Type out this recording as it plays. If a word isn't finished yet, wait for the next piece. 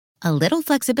A little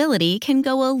flexibility can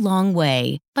go a long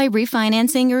way. By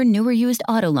refinancing your newer used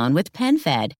auto loan with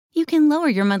PenFed, you can lower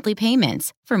your monthly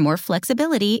payments for more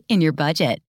flexibility in your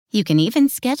budget. You can even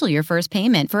schedule your first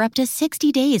payment for up to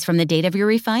 60 days from the date of your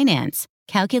refinance.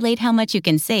 Calculate how much you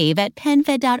can save at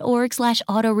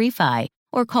penfed.org/autorefi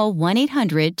or call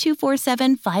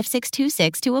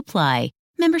 1-800-247-5626 to apply.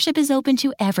 Membership is open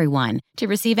to everyone. To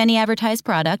receive any advertised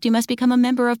product, you must become a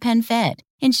member of PenFed,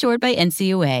 insured by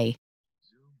NCUA.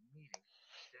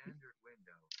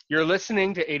 You're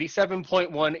listening to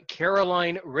 87.1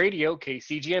 Caroline Radio,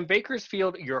 KCGM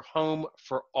Bakersfield, your home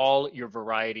for all your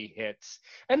variety hits.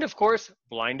 And of course,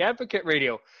 Blind Advocate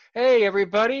Radio. Hey,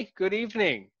 everybody. Good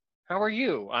evening. How are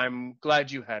you? I'm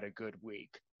glad you had a good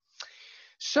week.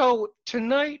 So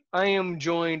tonight I am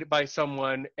joined by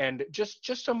someone, and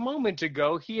just a moment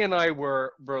ago, he and I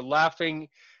were laughing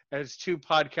as two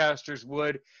podcasters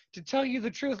would, to tell you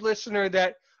the truth, listener,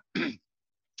 that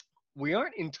we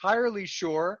aren't entirely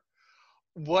sure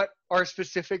what our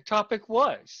specific topic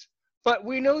was, but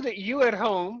we know that you at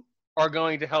home are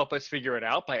going to help us figure it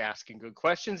out by asking good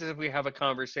questions as we have a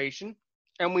conversation.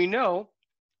 And we know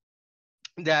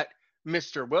that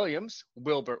Mr. Williams,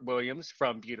 Wilbert Williams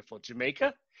from beautiful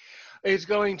Jamaica, is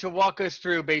going to walk us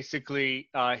through basically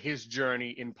his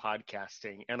journey in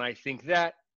podcasting. And I think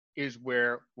that is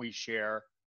where we share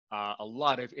a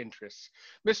lot of interests.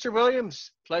 Mr.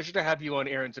 Williams, pleasure to have you on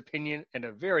Aaron's Opinion, and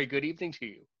a very good evening to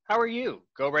you. How are you?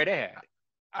 Go right ahead.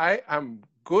 I am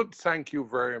good, thank you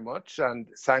very much, and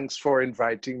thanks for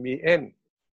inviting me in.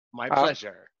 My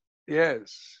pleasure.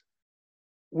 Yes.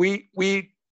 We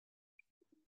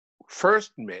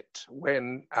first met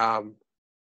when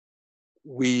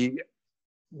we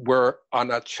were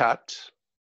on a chat,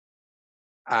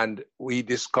 and we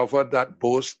discovered that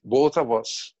both of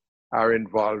us are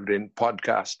involved in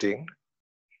podcasting.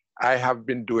 I have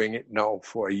been doing it now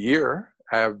for a year.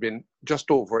 I have been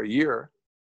just over a year.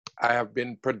 I have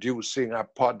been producing a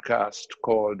podcast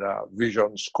called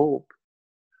Vision Scope,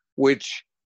 which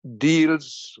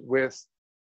deals with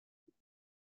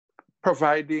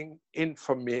providing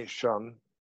information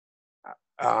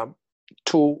and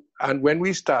when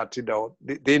we started out,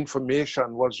 the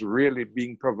information was really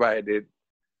being provided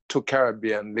to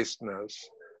Caribbean listeners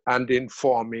and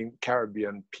informing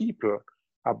Caribbean people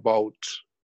about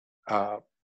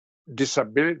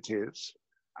disabilities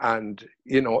and,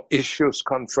 issues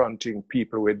confronting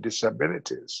people with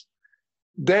disabilities.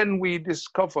 Then we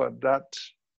discovered that,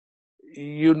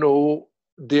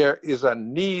 there is a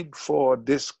need for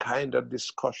this kind of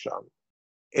discussion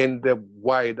in the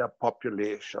wider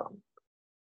population.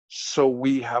 So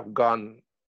we have gone,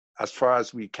 as far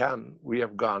as we can, we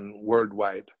have gone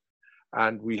worldwide,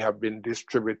 and we have been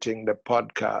distributing the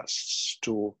podcasts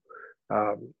to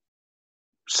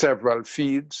several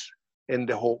feeds in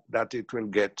the hope that it will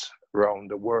get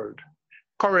around the world.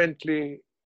 Currently,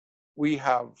 we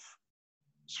have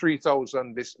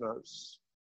 3,000 listeners,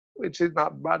 which is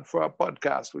not bad for a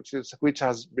podcast, which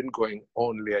has been going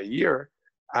only a year,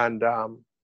 and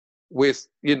with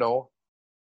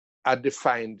a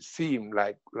defined theme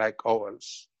like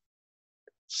ours.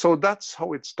 So that's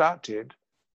how it started,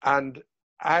 and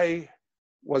I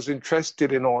was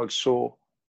interested in also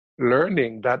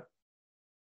learning that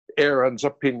Aaron's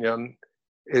Opinion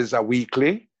is a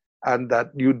weekly, and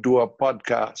that you do a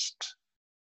podcast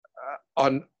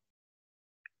on.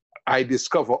 I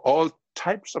discover all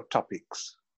types of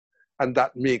topics, and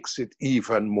that makes it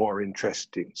even more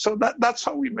interesting. So that's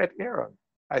how we met Aaron,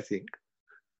 I think.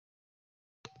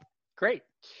 Great.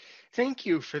 Thank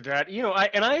you for that.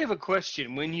 I have a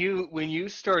question. When you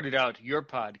started out your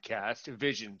podcast,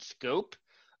 Vision Scope,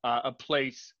 a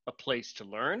place to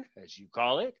learn, as you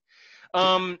call it,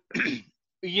 why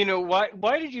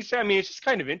did you say? I mean, it's just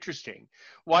kind of interesting.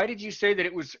 Why did you say that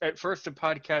it was at first a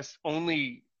podcast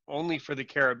only for the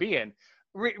Caribbean?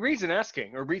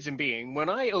 Reason being, when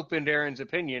I opened Aaron's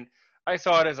Opinion, I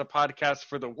saw it as a podcast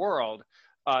for the world,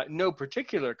 no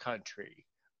particular country.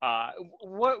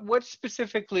 What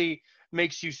specifically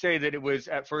makes you say that it was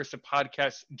at first a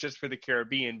podcast just for the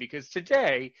Caribbean? Because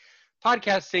today,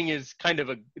 podcasting is kind of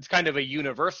a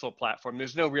universal platform.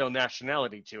 There's no real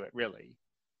nationality to it, really.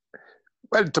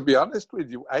 Well, to be honest with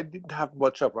you, I didn't have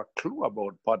much of a clue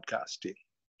about podcasting.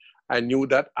 I knew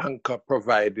that Anchor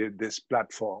provided this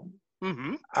platform,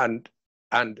 mm-hmm. and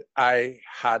I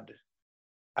had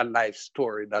a life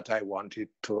story that I wanted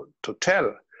to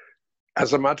tell.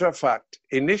 As a matter of fact,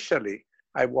 initially,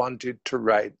 I wanted to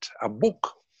write a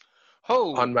book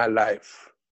on my life.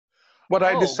 But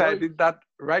I decided that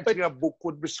writing a book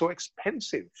would be so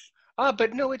expensive.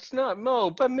 But no, it's not. No,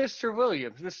 but Mr.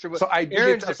 Williams. So I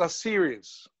did it as a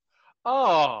series.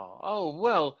 Oh,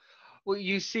 Well,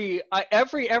 you see,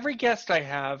 every guest I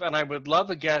have, and I would love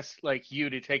a guest like you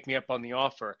to take me up on the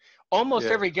offer. Almost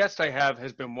Yeah. every guest I have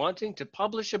has been wanting to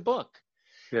publish a book,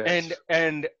 Yes.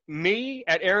 and me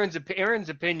at Aaron's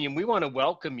opinion, we want to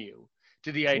welcome you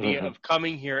to the idea Mhm. of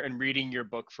coming here and reading your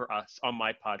book for us on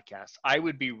my podcast. I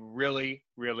would be really,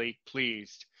 really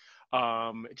pleased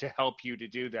to help you to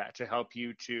do that, to help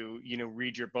you to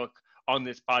read your book on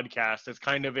this podcast as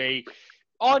kind of a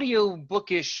audio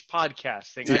bookish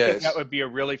podcast thing. I think that Yes. would be a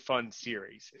really fun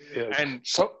series. Yes. And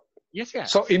So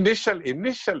yes. so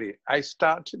initially I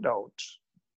started out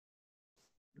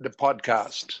the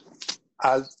podcast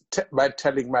by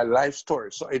telling my life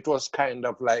story. So it was kind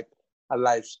of like a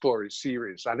life story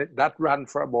series, and that ran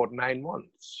for about 9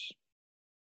 months.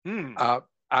 Hmm.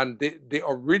 And the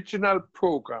original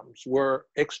programs were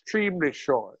extremely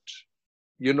short.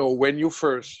 You know, when you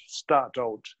first start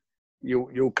out,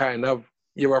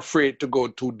 you're afraid to go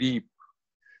too deep.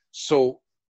 So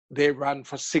they ran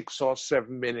for 6 or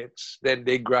 7 minutes, then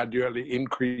they gradually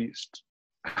increased.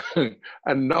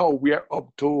 And now we are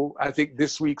up to, I think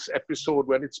this week's episode,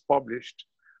 when it's published,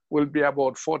 will be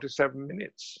about 47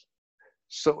 minutes.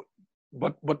 So,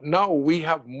 but now we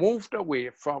have moved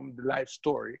away from the life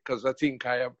story, because I think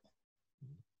I have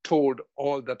told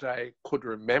all that I could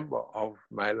remember of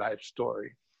my life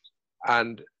story.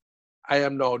 And I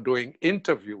am now doing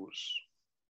interviews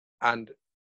and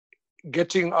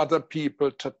getting other people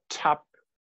to tap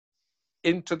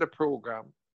into the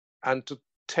program and to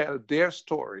tell their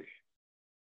story.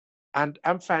 And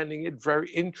I'm finding it very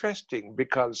interesting,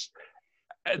 because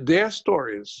their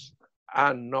stories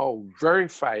are now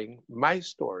verifying my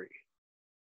story.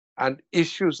 And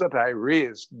issues that I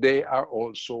raised, they are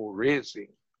also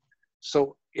raising.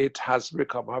 So it has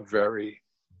become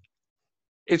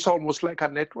it's almost like a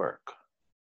network.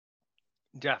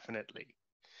 Definitely.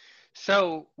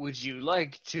 So, would you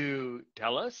like to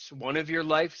tell us one of your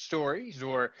life stories,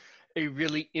 or a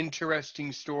really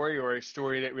interesting story, or a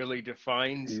story that really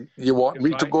defines? You want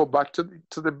me to go back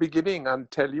to the beginning and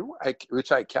tell you,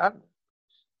 which I can?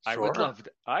 I Sure. would love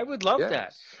that. I would love Yes.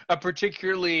 that. A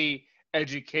particularly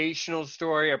educational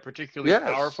story, a particularly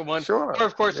powerful one, sure. or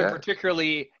of course a Yes.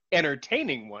 particularly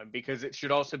entertaining one, because it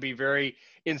should also be very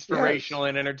inspirational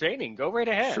and entertaining. Go right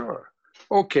ahead. Sure.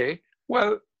 Okay.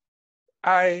 Well,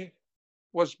 I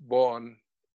was born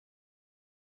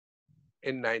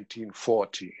in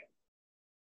 1940,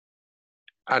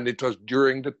 and it was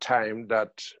during the time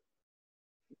that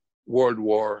World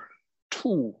War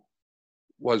II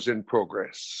was in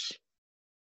progress.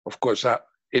 Of course,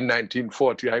 in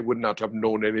 1940, I would not have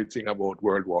known anything about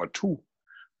World War II.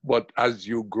 But as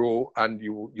you grow and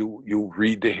you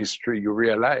read the history, you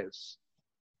realize.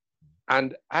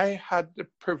 And I had the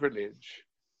privilege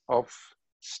of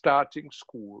starting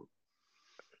school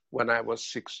when I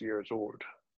was 6 years old.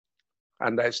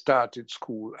 And I started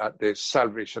school at the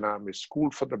Salvation Army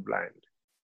School for the Blind,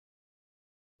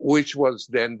 which was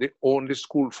then the only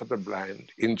school for the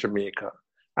blind in Jamaica,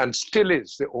 and still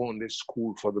is the only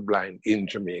school for the blind in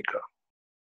Jamaica.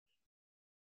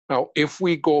 Now, if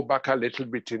we go back a little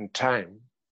bit in time,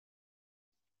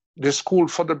 the School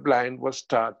for the Blind was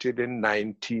started in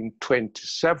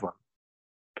 1927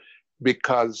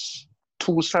 because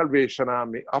 2 Salvation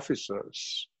Army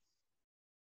officers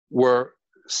were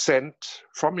sent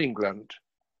from England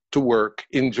to work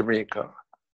in Jamaica.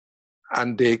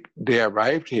 And they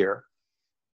arrived here.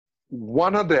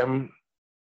 One of them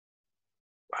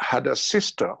had a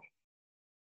sister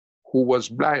who was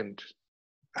blind,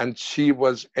 and she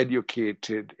was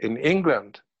educated in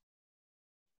England.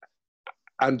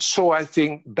 And so I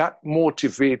think that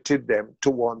motivated them to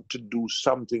want to do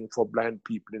something for blind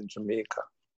people in Jamaica.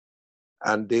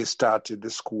 And they started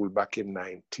the school back in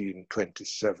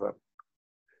 1927.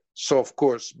 So, of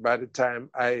course, by the time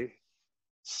I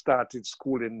started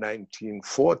school in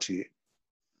 1940,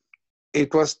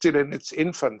 it was still in its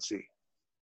infancy,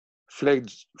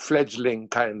 fledgling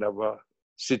kind of a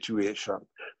situation.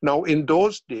 Now, in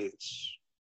those days,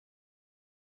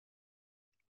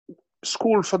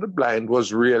 School for the Blind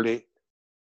was really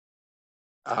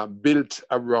built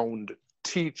around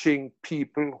teaching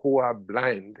people who are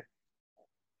blind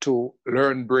to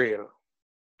learn Braille,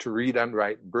 to read and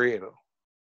write Braille,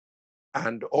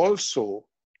 and also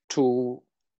to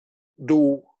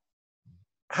do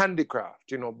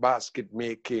handicraft, basket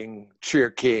making,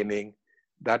 chair caning,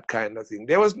 that kind of thing.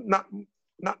 There was not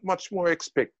much more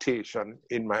expectation,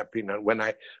 in my opinion, when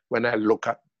I look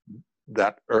at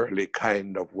that early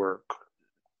kind of work.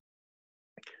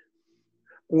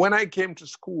 When I came to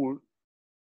school,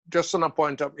 just on a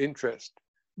point of interest,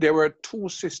 there were 2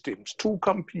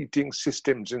 competing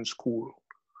systems in school.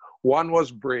 One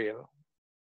was Braille,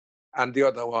 and the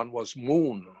other one was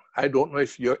Moon. I don't know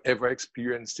if you ever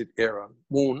experienced it, Aaron.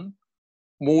 Moon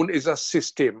is a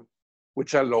system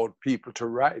which allowed people to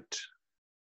write,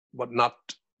 but not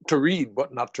to read,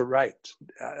 but not to write.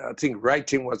 I think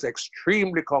writing was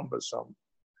extremely cumbersome.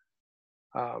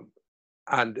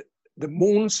 And the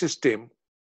Moon system,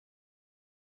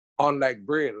 unlike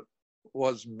Braille,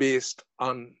 was based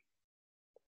on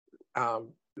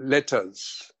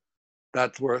letters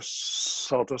that were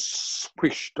sort of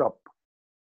squished up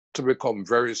to become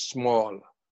very small.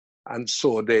 And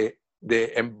so they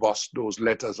embossed those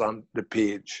letters on the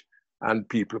page and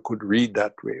people could read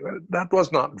that way. Well, that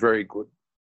was not very good.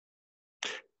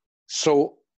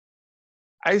 So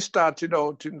I started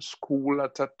out in school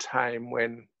at a time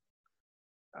when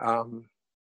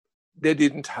they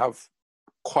didn't have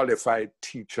qualified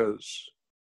teachers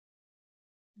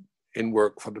in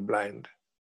work for the blind.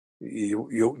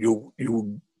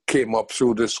 You came up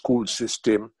through the school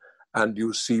system and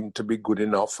you seemed to be good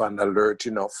enough and alert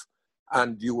enough,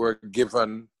 and you were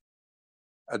given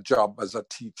a job as a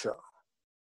teacher.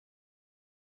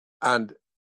 And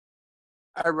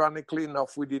ironically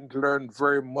enough, we didn't learn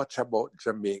very much about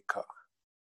Jamaica.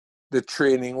 The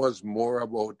training was more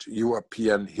about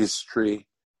European history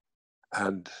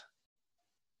and,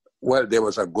 well, there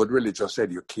was a good religious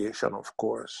education, of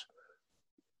course.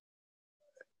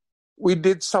 We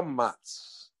did some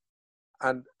maths,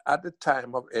 and at the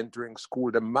time of entering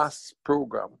school, the maths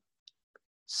program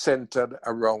centered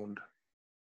around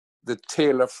the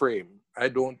Taylor frame. I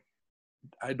don't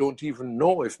even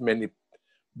know if many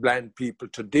blind people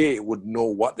today would know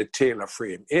what the Taylor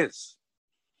frame is.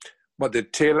 But the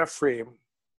Taylor frame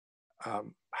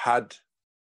had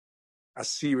a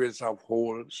series of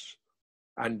holes,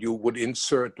 and you would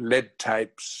insert lead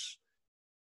types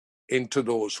into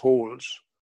those holes.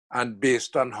 And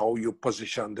based on how you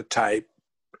position the type,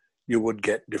 you would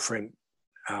get different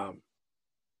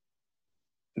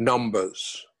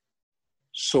numbers.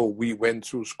 So we went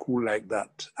through school like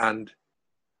that, and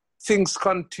things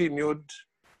continued.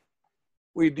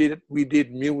 We did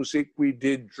music, we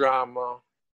did drama.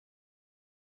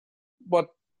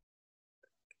 But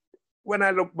when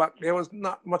I look back, there was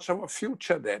not much of a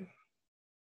future then.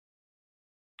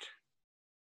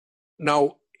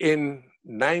 Now, in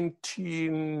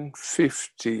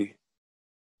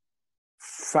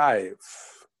 1955,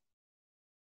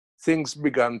 things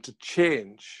began to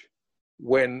change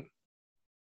when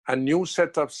a new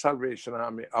set of Salvation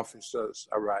Army officers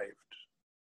arrived.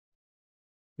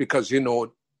 Because,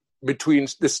 between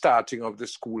the starting of the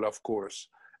school, of course,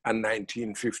 and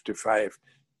 1955,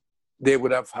 they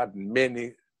would have had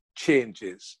many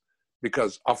changes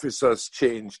because officers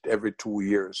changed every 2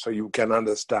 years. So you can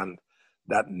understand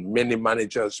that many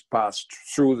managers passed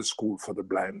through the school for the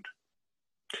blind.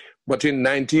 But in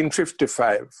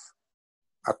 1955,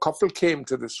 a couple came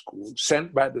to the school,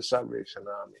 sent by the Salvation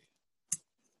Army,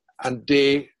 and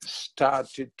they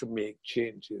started to make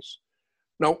changes.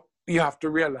 Now, you have to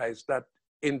realize that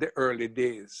in the early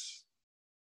days,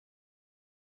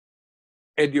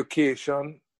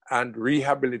 education and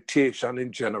rehabilitation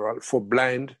in general for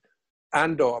blind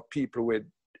and or people with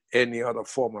any other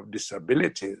form of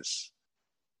disabilities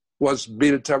was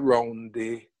built around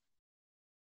the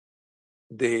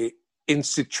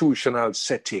institutional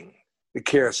setting, the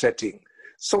care setting.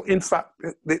 So in fact,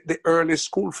 the early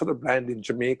school for the blind in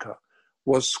Jamaica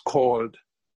was called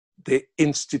the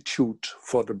Institute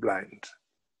for the Blind.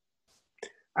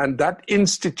 And that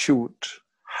institute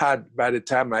had, by the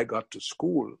time I got to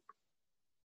school,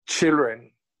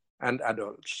 children and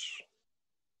adults.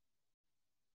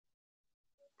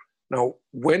 Now,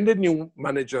 when the new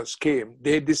managers came,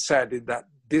 they decided that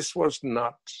this was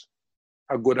not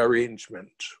a good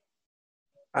arrangement.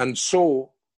 And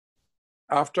so,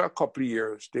 after a couple of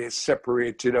years, they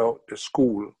separated out the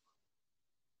school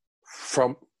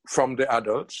from the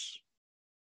adults.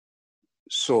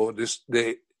 So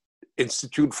the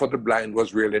Institute for the Blind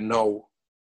was really now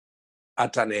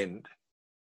at an end.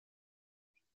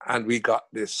 And we got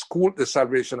the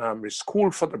Salvation Army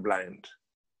School for the Blind.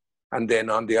 And then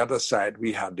on the other side,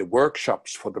 we had the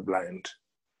workshops for the blind.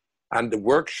 And the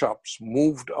workshops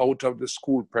moved out of the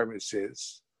school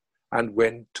premises and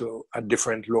went to a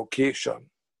different location.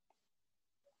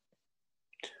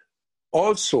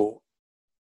 Also,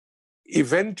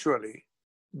 eventually,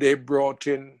 they brought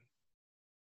in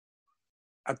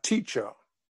a teacher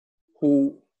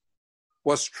who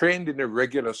was trained in a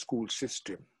regular school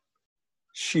system.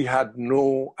 She had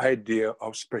no idea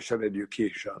of special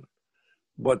education,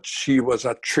 but she was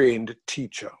a trained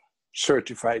teacher,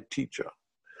 certified teacher.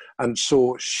 And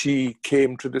so she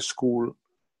came to the school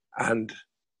and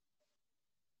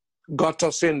got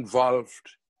us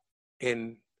involved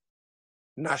in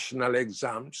national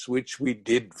exams, which we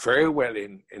did very well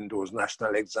in those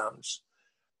national exams.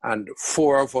 And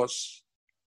 4 of us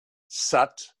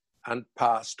sat and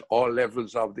passed all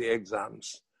levels of the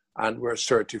exams and were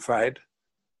certified.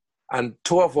 And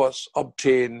 2 of us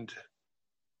obtained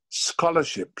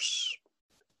scholarships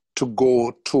to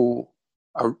go to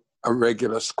a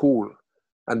regular school.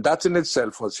 And that in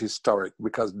itself was historic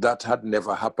because that had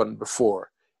never happened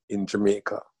before in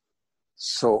Jamaica.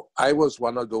 So I was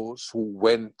one of those who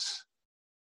went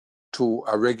to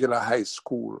a regular high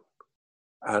school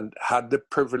and had the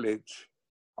privilege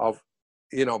of,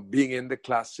 being in the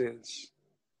classes,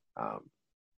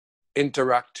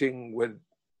 interacting with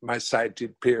my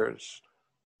sighted peers.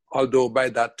 Although by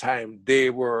that time they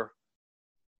were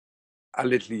a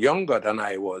little younger than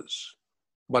I was,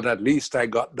 but at least I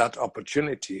got that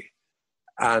opportunity.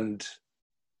 And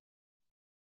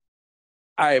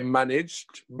I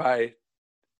managed by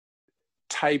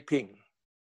typing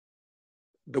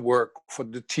the work for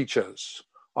the teachers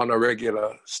on a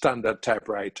regular standard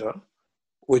typewriter,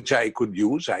 which I could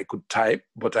use. I could type,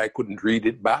 but I couldn't read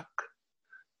it back,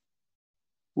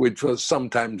 which was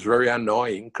sometimes very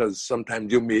annoying because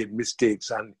sometimes you made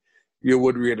mistakes and you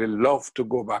would really love to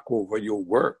go back over your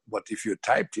work, but if you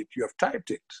typed it, you have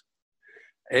typed it.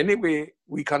 Anyway,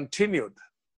 we continued,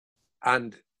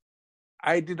 and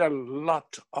I did a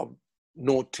lot of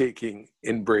note-taking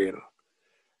in Braille.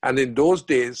 And in those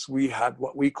days, we had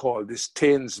what we call the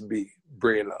Stainsby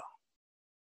Braille.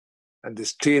 And the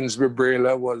Stainsby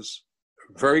Braille was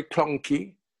very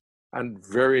clunky and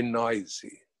very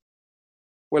noisy.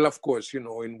 Well, of course,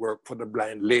 in Work for the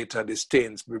Blind, later the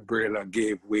Stainsby Braille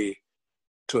gave way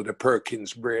to the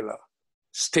Perkins Braille.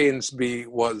 Stainsby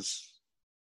was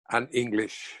an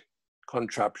English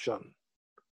contraption.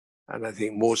 And I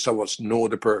think most of us know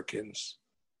the Perkins.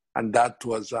 And that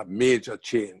was a major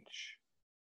change.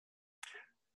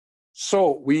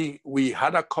 So we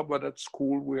had a cupboard at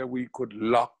school where we could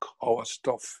lock our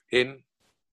stuff in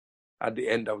at the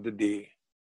end of the day.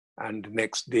 And the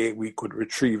next day we could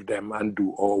retrieve them and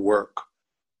do our work.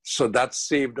 So that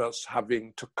saved us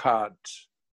having to cart,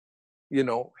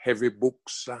 heavy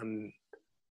books and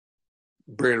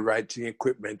Braille writing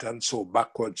equipment and so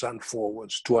backwards and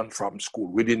forwards to and from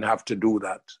school. We didn't have to do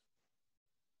that.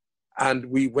 And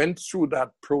we went through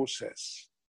that process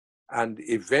and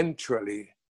eventually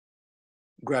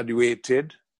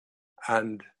graduated,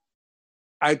 and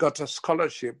I got a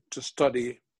scholarship to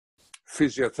study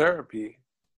physiotherapy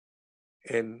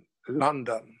in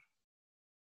London.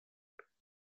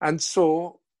 And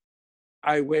so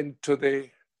I went to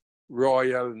the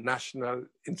Royal National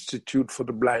Institute for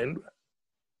the Blind,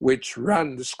 which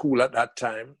ran the school at that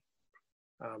time.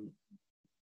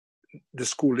 The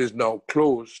school is now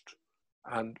closed,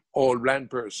 and all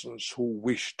blind persons who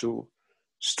wish to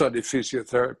study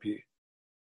physiotherapy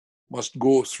must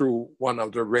go through one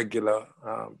of the regular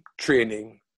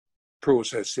training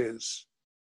processes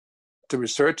to be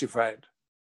certified.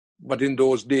 But in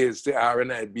those days, the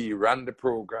RNIB ran the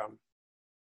program,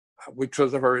 which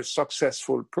was a very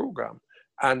successful program.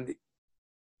 And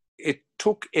it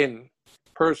took in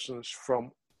persons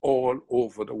from all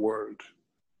over the world.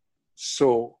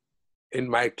 So in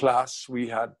my class, we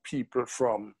had people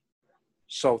from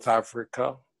South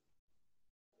Africa.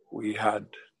 We had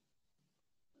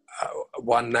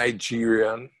one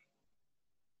Nigerian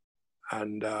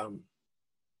and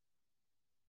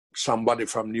somebody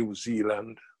from New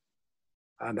Zealand,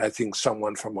 and I think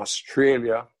someone from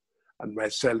Australia, and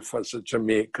myself as a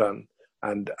Jamaican,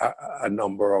 and a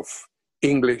number of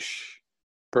English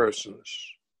persons.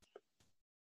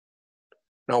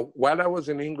 Now, while I was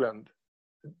in England,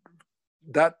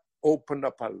 that opened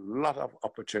up a lot of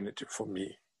opportunity for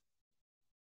me.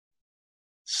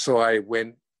 So I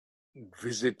went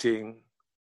visiting,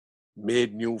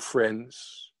 made new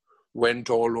friends, went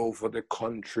all over the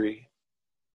country,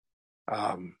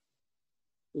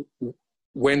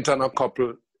 went on a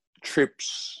couple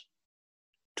trips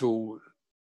to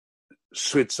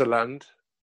Switzerland,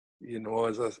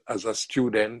 as a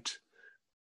student.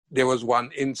 There was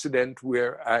one incident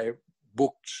where I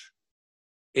booked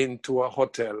into a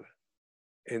hotel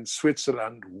in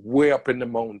Switzerland, way up in the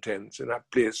mountains, in a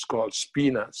place called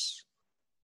Spinas.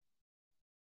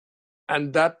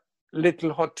 And that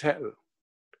little hotel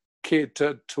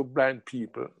catered to blind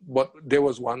people, but there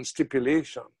was one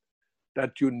stipulation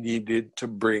that you needed to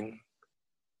bring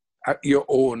your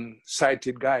own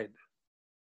sighted guide.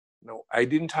 Now, I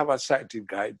didn't have a sighted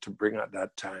guide to bring at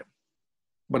that time,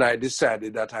 but I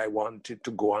decided that I wanted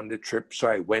to go on the trip. So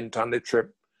I went on the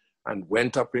trip and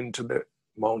went up into the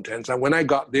mountains. And when I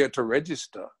got there to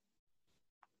register,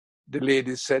 the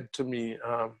lady said to me,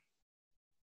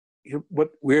 but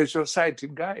where's your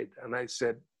sighted guide? And I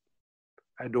said,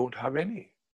 I don't have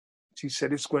any. She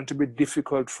said, it's going to be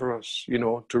difficult for us,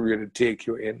 to really take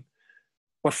you in.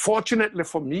 But fortunately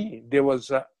for me, there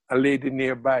was a lady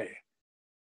nearby,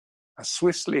 a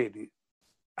Swiss lady,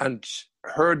 and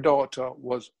her daughter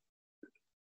was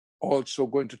also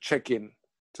going to check in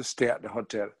to stay at the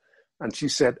hotel. And she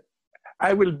said,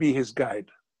 I will be his guide.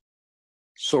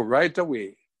 So right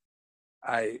away,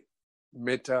 I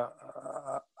met a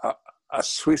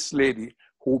Swiss lady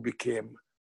who became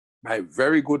my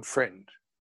very good friend.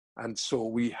 And so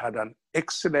we had an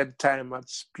excellent time at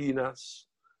Spinas,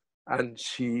 and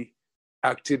she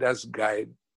acted as guide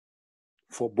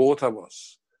for both of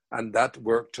us. And that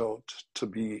worked out to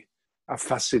be a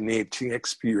fascinating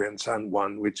experience, and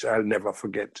one which I'll never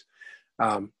forget.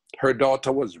 Her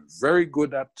daughter was very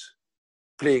good at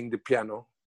playing the piano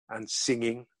and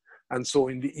singing. And so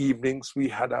in the evenings, we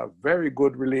had a very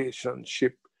good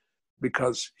relationship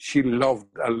because she loved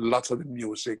a lot of the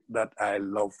music that I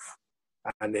love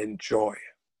and enjoy.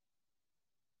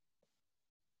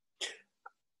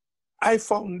 I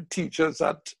found teachers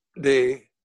at the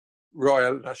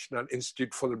Royal National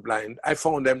Institute for the Blind, I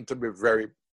found them to be very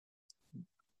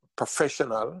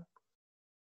professional.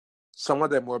 Some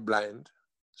of them were blind,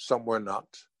 some were not,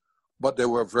 but they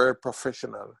were very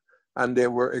professional and they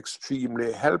were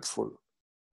extremely helpful.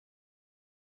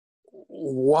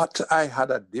 What I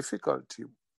had a difficulty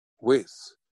with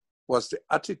was the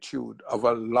attitude of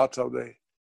a lot of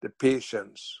the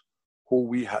patients who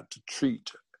we had to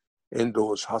treat in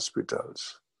those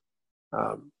hospitals.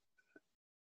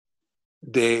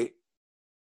 They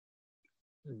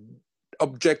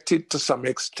objected to some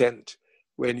extent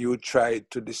when you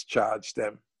tried to discharge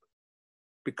them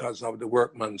because of the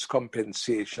workman's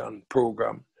compensation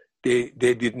program. They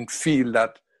didn't feel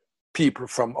that people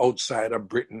from outside of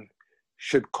Britain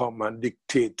should come and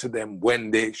dictate to them when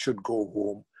they should go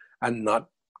home and not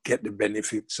get the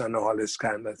benefits and all this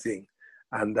kind of thing.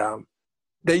 And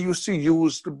they used to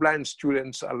use the blind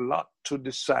students a lot to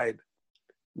decide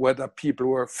whether people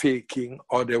were faking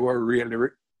or they were really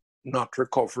not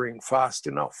recovering fast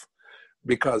enough.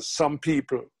 Because some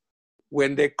people,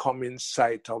 when they come in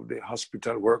sight of the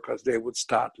hospital workers, they would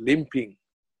start limping.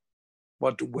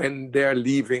 But when they're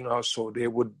leaving also, they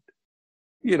would,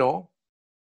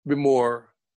 be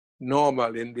more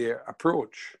normal in their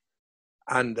approach.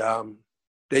 And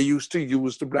they used to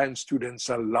use the blind students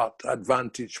a lot at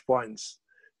vantage points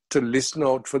to listen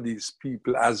out for these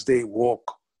people as they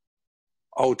walk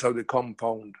out of the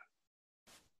compound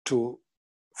to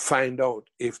find out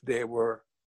if they were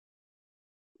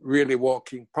really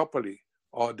walking properly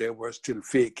or they were still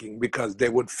faking, because they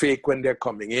would fake when they're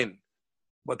coming in.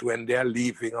 But when they're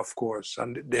leaving, of course,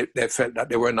 and they felt that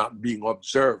they were not being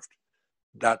observed,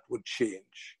 that would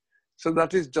change. So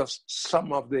that is just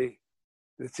some of the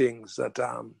things that,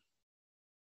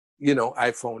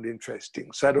 I found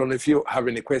interesting. So I don't know if you have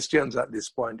any questions at this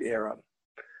point, Aaron.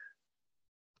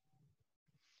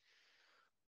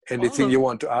 Anything you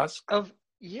want to ask?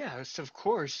 Yes, of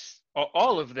course.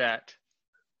 All of that.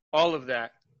 All of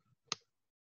that.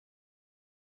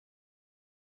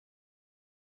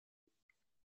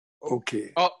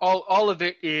 Okay. All of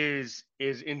it is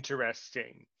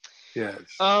interesting. Yes.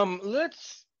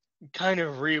 Let's kind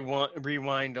of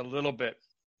rewind a little bit.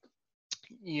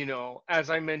 As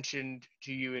I mentioned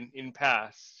to you in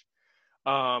past,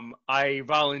 I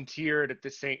volunteered at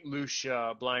the St.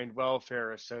 Lucia Blind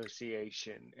Welfare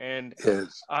Association, and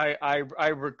yes. I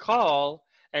recall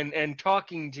and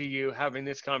talking to you, having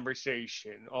this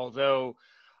conversation, although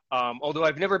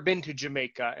I've never been to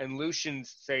Jamaica, and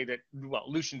Lucians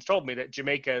told me that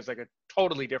Jamaica is like a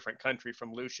totally different country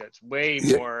from Lucia. It's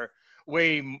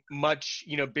way much,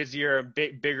 busier,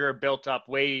 bigger, built up,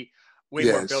 way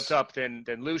more built up than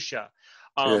Lucia.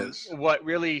 What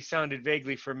really sounded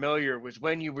vaguely familiar was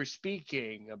when you were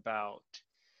speaking about,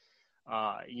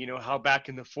 how back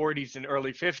in the 40s and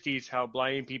early 50s, how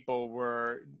blind people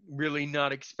were really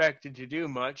not expected to do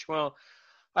much. Well,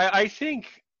 I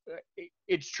think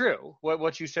it's true.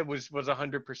 What you said was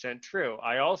 100% true.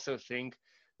 I also think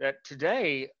that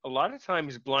today, a lot of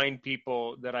times blind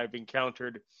people that I've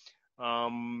encountered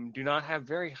do not have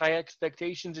very high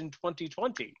expectations in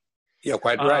 2020. Yeah,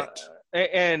 quite right.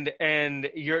 And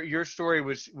your story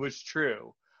was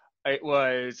true. It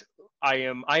was, I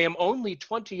am only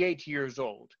 28 years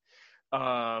old.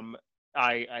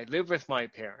 I live with my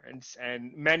parents,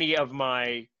 and many of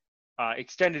my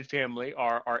extended family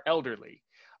are elderly.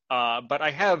 But I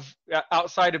have,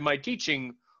 outside of my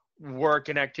teaching work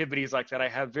and activities like that, I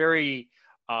have very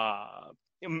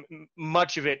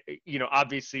much of it,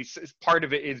 obviously part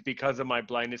of it is because of my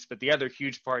blindness, but the other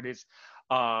huge part is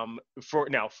for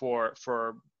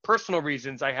personal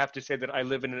reasons, I have to say that I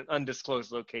live in an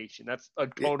undisclosed location. That's a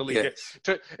totally Yes.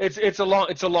 it's a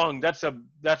long that's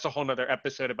a whole nother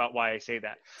episode about why I say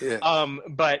that. Yes.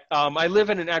 But I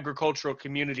live in an agricultural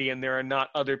community, and there are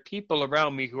not other people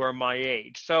around me who are my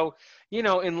age. So,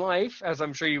 in life, as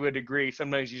I'm sure you would agree,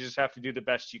 sometimes you just have to do the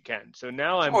best you can. So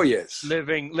now I'm Oh, yes.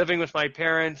 living with my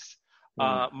parents,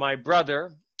 my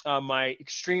brother, my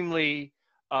extremely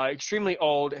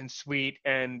old and sweet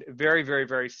and very, very,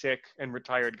 very sick and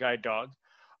retired guide dog.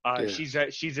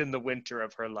 Yes. She's in the winter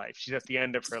of her life. She's at the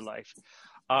end of her life.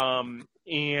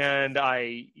 And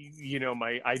I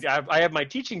have my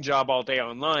teaching job all day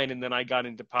online, and then I got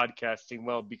into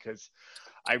podcasting, because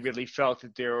I really felt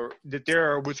that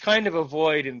there was kind of a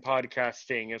void in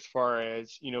podcasting as far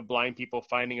as, blind people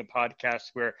finding a podcast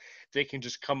where they can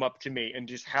just come up to me and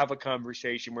just have a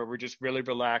conversation where we're just really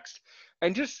relaxed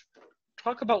and just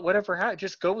talk about whatever,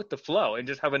 just go with the flow and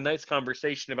just have a nice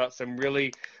conversation about some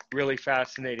really, really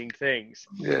fascinating things.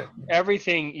 Yeah.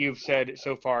 Everything you've said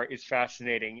so far is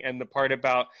fascinating. And the part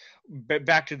about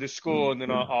back to the school, and then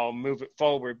I'll move it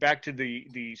forward back to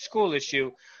the school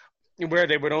issue, where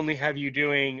they would only have you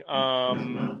doing,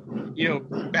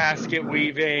 basket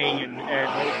weaving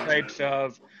and those types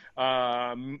of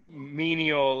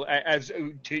menial. As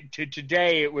to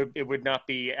today, it would not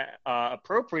be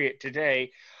appropriate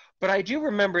today. But I do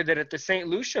remember that at the St.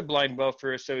 Lucia Blind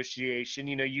Welfare Association,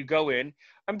 you go in.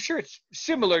 I'm sure it's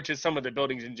similar to some of the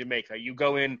buildings in Jamaica. You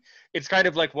go in, it's kind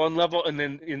of like one level, and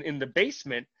then in the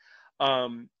basement,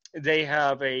 they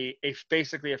have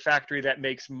basically a factory that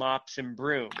makes mops and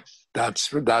brooms.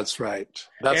 That's right.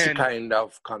 That's the kind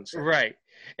of concept. Right.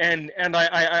 And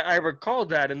I recalled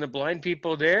that, and the blind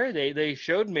people there, they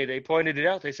showed me, they pointed it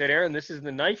out. They said, Aaron, this is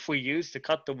the knife we use to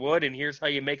cut the wood, and here's how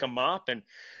you make a mop. And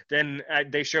then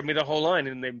they showed me the whole line,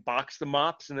 and they box the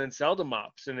mops and then sell the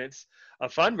mops. And it's a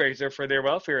fundraiser for their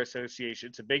welfare association.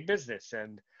 It's a big business.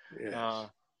 And yes.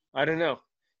 I don't know.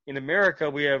 In America,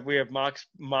 we have mops,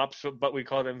 but we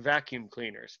call them vacuum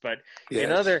cleaners. But yes.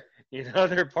 in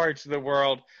other parts of the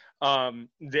world,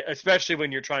 especially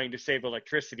when you're trying to save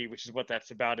electricity, which is what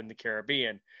that's about in the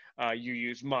Caribbean, you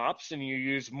use mops, and you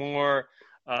use more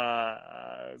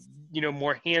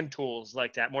more hand tools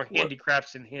like that, more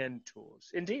handicrafts and hand tools.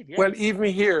 Indeed. Yeah. Well,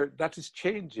 even here, that is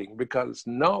changing, because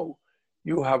now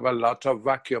you have a lot of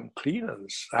vacuum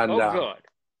cleaners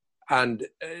and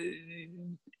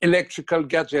electrical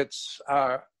gadgets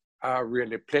are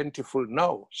really plentiful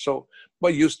now. So,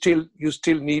 but you still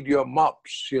need your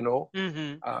mops,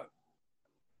 Mm-hmm.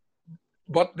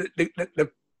 But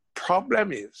the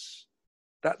problem is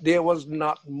that there was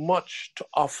not much to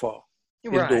offer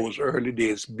in those early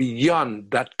days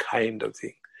beyond that kind of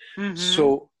thing. Mm-hmm.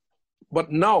 So,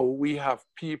 but now we have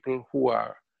people who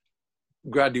are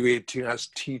graduating as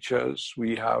teachers.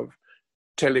 We have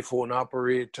telephone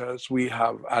operators. We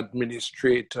have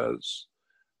administrators.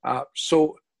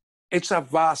 So it's a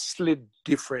vastly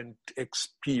different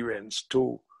experience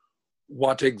to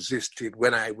what existed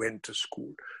when I went to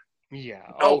school. Yeah.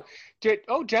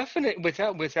 Definitely,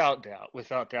 without doubt.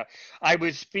 I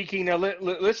was speaking to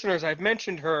listeners. I've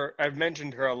mentioned her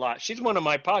a lot. She's one of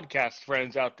my podcast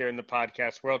friends out there in the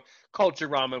podcast world.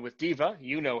 Culturama with Diva.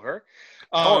 You know her.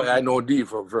 I know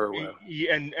Diva very well.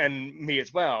 And me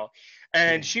as well.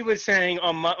 And she was saying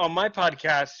on my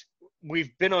podcast,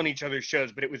 we've been on each other's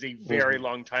shows, but it was a very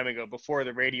long time ago, before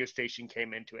the radio station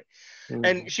came into it. Mm-hmm.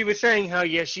 And she was saying how,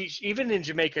 she even in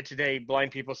Jamaica today,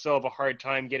 blind people still have a hard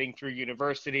time getting through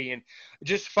university and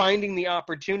just finding the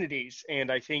opportunities.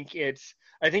 And I think it's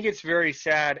very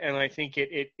sad, and I think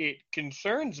it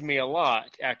concerns me a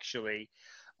lot, actually,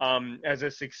 as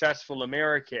a successful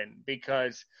American,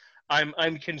 because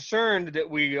I'm concerned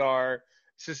that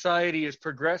society is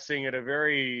progressing at a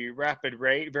very rapid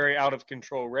rate, very out of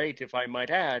control rate, if I might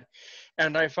add.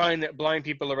 And I find that blind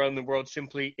people around the world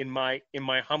simply, in my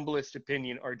humblest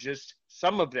opinion,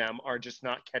 some of them are just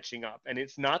not catching up. And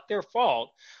it's not their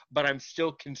fault, but I'm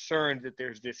still concerned that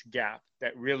there's this gap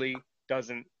that really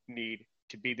doesn't need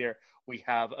to be there. We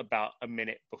have about a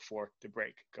minute before the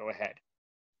break. Go ahead.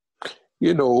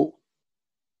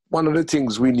 One of the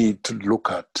things we need to look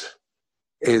at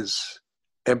is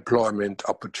employment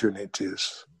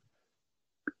opportunities.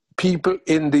 People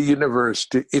in the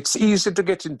university, it's easy to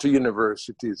get into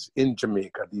universities in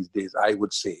Jamaica these days, I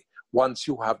would say, once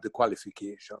you have the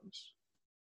qualifications.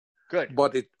 Good.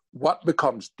 But what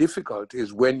becomes difficult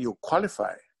is when you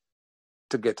qualify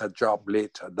to get a job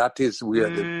later. That is where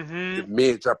the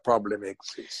major problem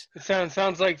exists. It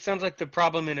sounds like the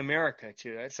problem in America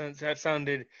too.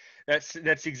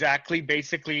 That's exactly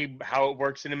basically how it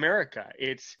works in America.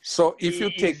 So if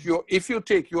you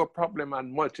take your problem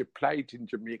and multiply it in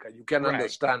Jamaica, you can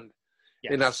understand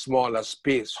in a smaller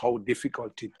space how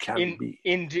difficult it can be.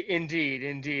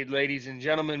 Indeed, ladies and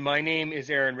gentlemen, my name is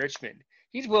Aaron Richmond.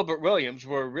 He's Wilbert Williams.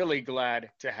 We're really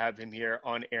glad to have him here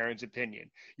on Aaron's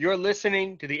Opinion. You're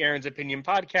listening to the Aaron's Opinion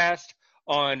podcast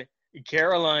on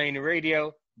Caroline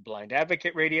Radio, Blind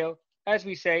Advocate Radio. As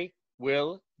we say,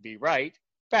 we'll be right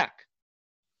back.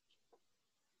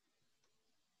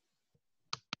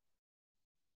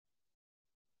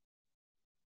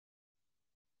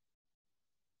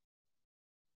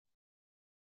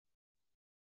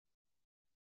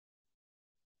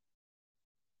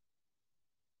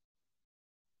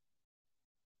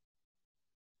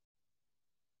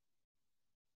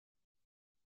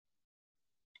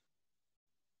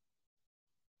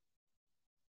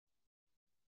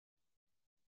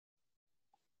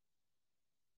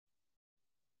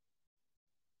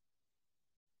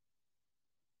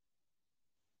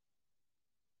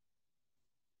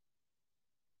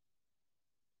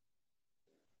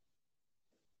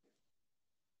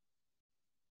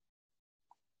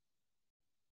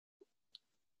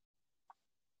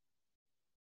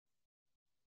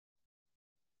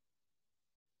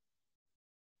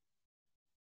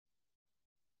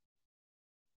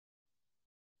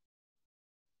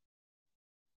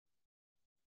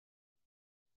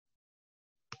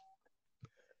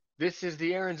 This is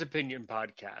the Aaron's Opinion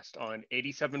podcast on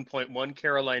 87.1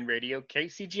 Caroline Radio,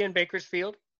 KCGN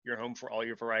Bakersfield, your home for all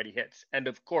your variety hits. And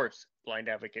of course, Blind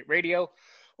Advocate Radio.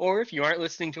 Or if you aren't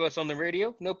listening to us on the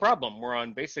radio, no problem. We're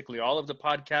on basically all of the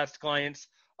podcast clients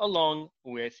along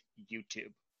with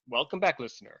YouTube. Welcome back,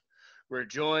 listener. We're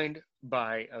joined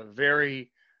by a very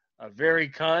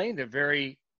kind, a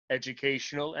very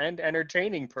educational and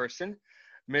entertaining person,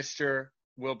 Mr.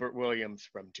 Wilbert Williams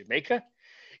from Jamaica.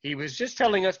 He was just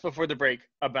telling us before the break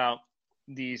about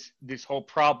this whole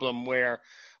problem where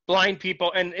blind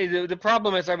people, and the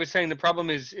problem, as I was saying, the problem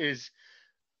is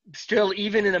still,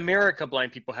 even in America,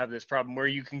 blind people have this problem where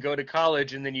you can go to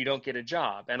college and then you don't get a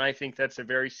job. And I think that's a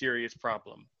very serious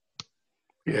problem.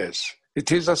 Yes,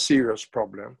 it is a serious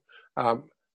problem.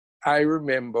 I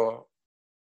remember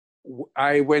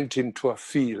I went into a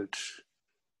field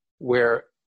where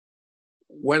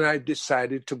when I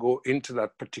decided to go into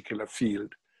that particular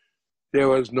field, there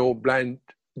was no blind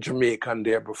Jamaican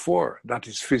there before. That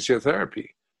is physiotherapy.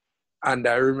 And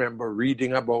I remember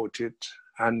reading about it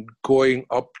and going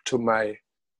up to my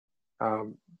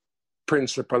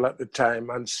principal at the time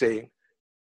and saying,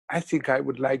 I think I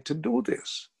would like to do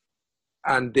this.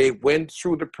 And they went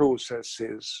through the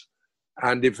processes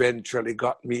and eventually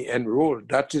got me enrolled.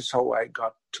 That is how I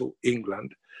got to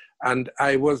England. And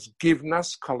I was given a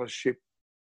scholarship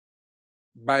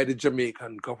by the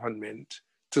Jamaican government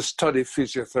to study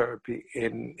physiotherapy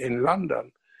in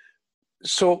London.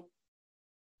 So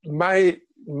my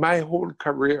whole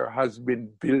career has been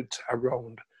built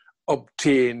around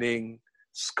obtaining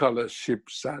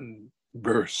scholarships and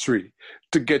bursary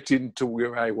to get into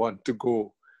where I want to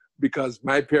go, because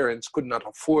my parents could not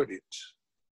afford it,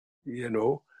 you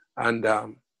know. And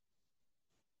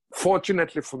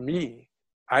fortunately for me,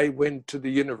 I went to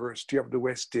the University of the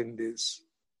West Indies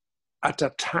at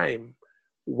a time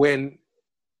when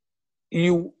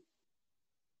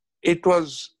it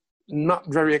was not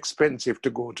very expensive to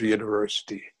go to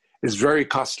university. It's very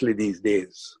costly these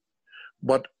days.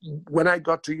 But when I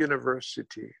got to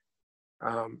university,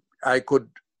 I could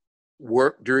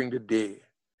work during the day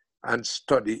and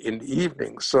study in the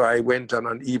evening. So I went on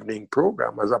an evening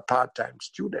program as a part-time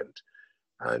student.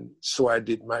 And so I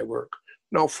did my work.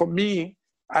 Now for me,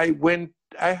 I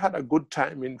had a good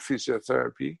time in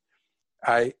physiotherapy.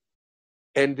 I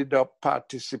ended up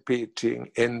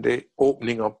participating in the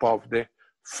opening up of the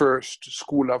first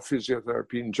school of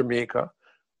physiotherapy in Jamaica,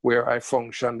 where I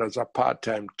functioned as a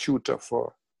part-time tutor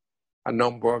for a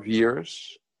number of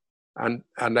years. And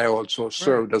I also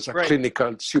served as a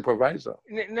clinical supervisor.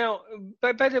 Now,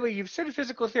 by the way, you've said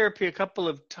physical therapy a couple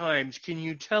of times. Can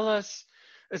you tell us,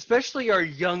 especially our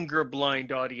younger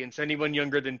blind audience, anyone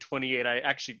younger than 28, I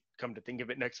actually, come to think of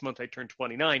it, next month I turn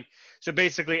 29. So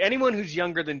basically anyone who's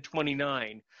younger than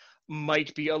 29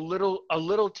 might be a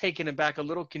little taken aback, a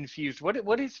little confused.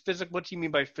 What is physical? What do you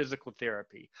mean by physical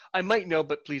therapy? I might know,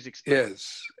 but please explain.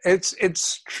 Yes,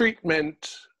 it's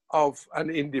treatment of an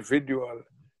individual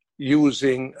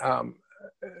using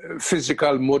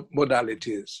physical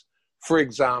modalities. For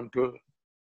example,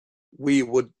 we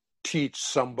would teach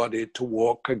somebody to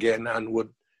walk again and would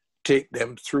take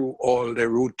them through all the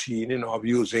routine, of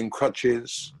using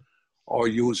crutches or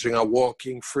using a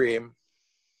walking frame.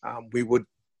 We would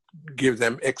give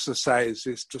them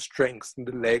exercises to strengthen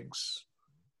the legs.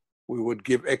 We would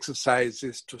give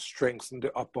exercises to strengthen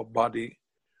the upper body.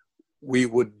 We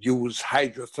would use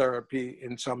hydrotherapy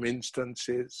in some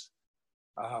instances.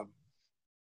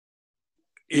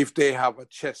 If they have a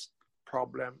chest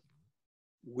problem,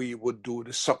 we would do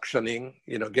the suctioning,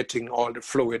 getting all the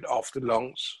fluid off the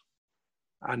lungs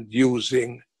and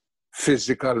using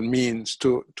physical means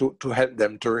to help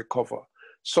them to recover.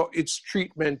 So it's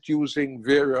treatment using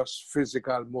various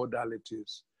physical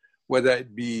modalities, whether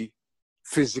it be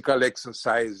physical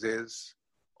exercises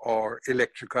or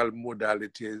electrical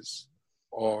modalities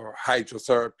or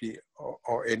hydrotherapy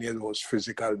or any of those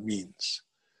physical means.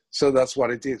 So that's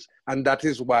what it is. And that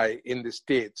is why in the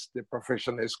States, the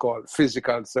profession is called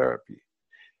physical therapy.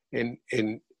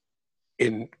 In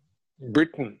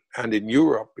Britain and in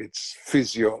Europe, it's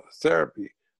physiotherapy,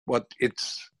 but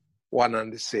it's one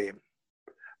and the same.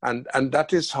 And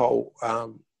that is how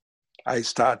I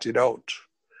started out.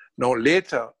 Now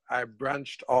later, I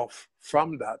branched off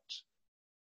from that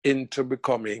into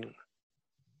becoming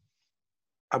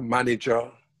a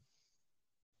manager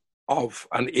of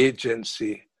an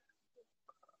agency,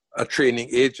 a training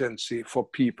agency for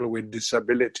people with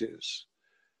disabilities.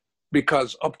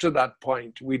 Because up to that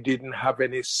point, we didn't have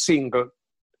any single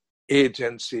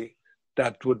agency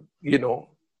that would,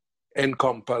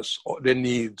 encompass the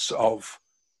needs of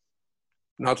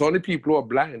not only people who are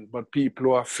blind, but people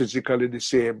who are physically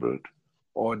disabled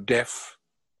or deaf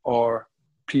or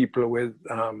people with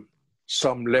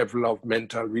some level of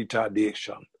mental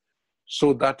retardation.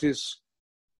 So that is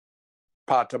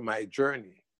part of my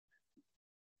journey.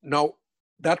 Now,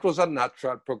 that was a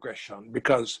natural progression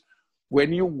because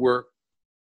when you work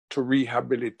to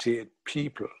rehabilitate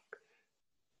people,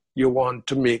 you want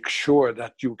to make sure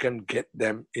that you can get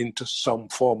them into some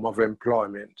form of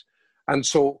employment. And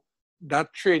so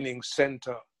that training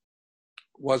center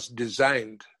was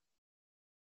designed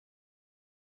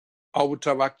out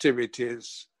of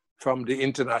activities from the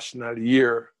International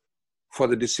Year for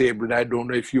the Disabled. I don't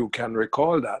know if you can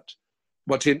recall that,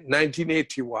 but in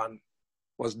 1981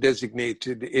 was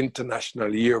designated the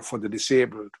International Year for the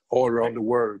Disabled all around the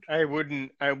world. I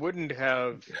wouldn't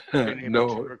have been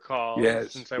able to recall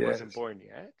since I wasn't born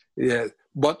yet. Yes,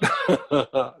 but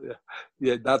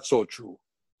yeah, that's so true.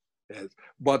 Yes,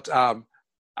 but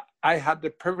I had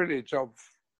the privilege of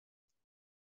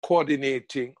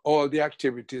coordinating all the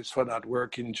activities for that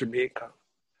work in Jamaica.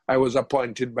 I was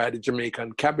appointed by the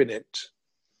Jamaican cabinet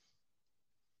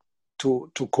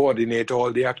to coordinate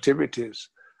all the activities.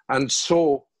 And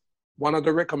so one of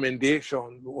the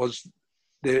recommendations was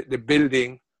the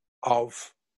building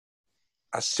of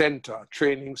a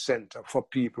training center for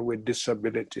people with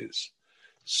disabilities.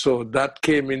 So that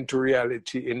came into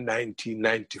reality in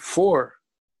 1994,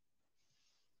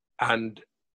 and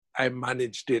I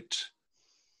managed it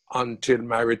until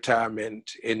my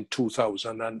retirement in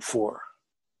 2004.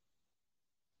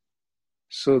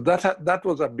 So that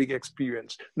was a big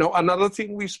experience. Now, another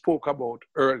thing we spoke about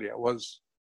earlier was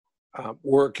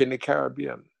work in the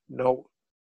Caribbean. Now,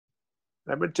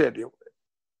 let me tell you,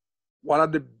 one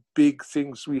of the big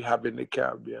things we have in the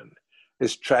Caribbean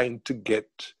is trying to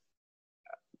get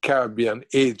Caribbean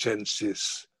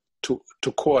agencies to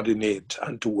coordinate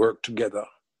and to work together.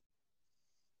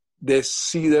 They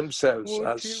see themselves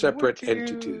as separate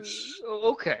entities.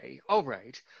 Okay, all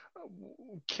right.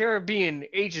 Caribbean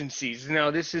agencies.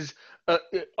 Now, this is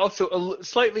also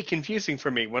slightly confusing for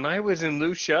me. When I was in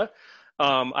Lucia,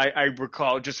 I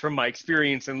recall just from my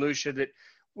experience in Lucia that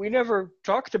we never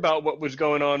talked about what was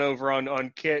going on over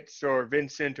on Kitts or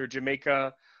Vincent or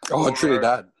Jamaica. Or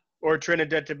Trinidad. Or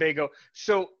Trinidad Tobago.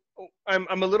 So I'm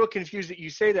a little confused that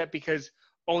you say that because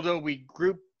although we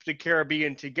group the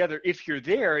Caribbean together, if you're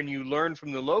there and you learn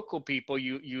from the local people,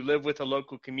 you live with a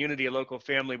local community, a local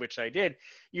family, which I did,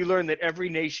 you learn that every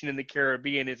nation in the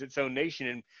Caribbean is its own nation.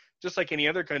 And just like any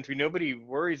other country, nobody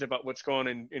worries about what's going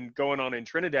on in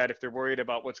Trinidad if they're worried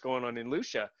about what's going on in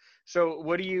Lucia. So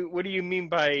what do you mean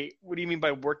by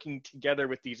working together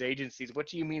with these agencies? What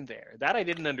do you mean there? That I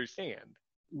didn't understand.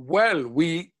 Well,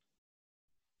 we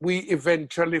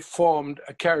eventually formed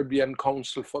a Caribbean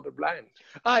Council for the Blind.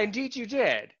 Indeed you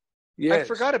did. Yes. I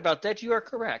forgot about that. You are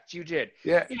correct. You did.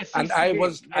 Yeah. Yes, and I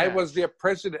was their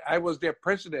president. I was their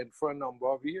president for a number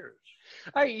of years.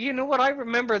 You know what? I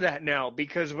remember that now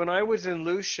because when I was in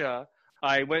Lucia,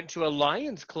 I went to a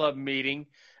Lions Club meeting,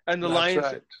 and the That's Lions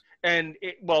right. and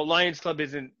Lions Club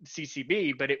isn't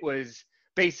CCB, but it was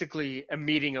basically a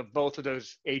meeting of both of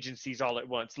those agencies all at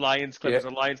once. Lions Club is a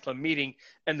Lions Club meeting,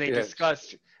 and they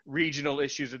discussed regional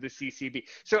issues of the CCB.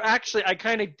 So actually, I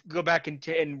kind of go back and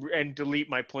delete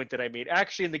my point that I made.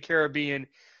 Actually, in the Caribbean,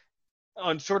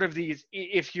 on sort of these,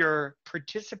 if you're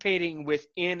participating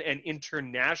within an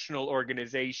international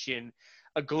organization,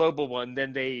 a global one,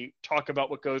 then they talk about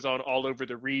what goes on all over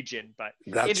the region. But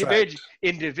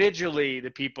individually,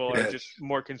 the people are just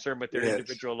more concerned with their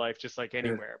individual life, just like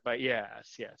anywhere. But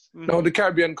yes. Mm-hmm. Now, the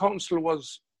Caribbean Council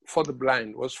for the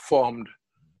Blind was formed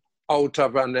out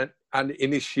of an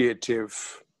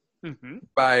initiative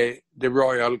by the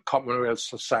Royal Commonwealth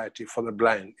Society for the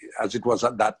Blind, as it was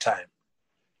at that time.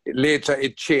 Later,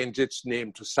 it changed its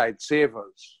name to Sight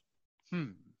Savers.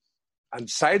 And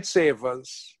Sight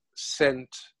Savers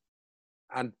sent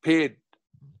and paid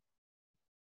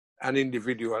an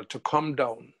individual to come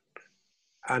down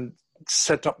and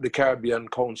set up the Caribbean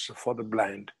Council for the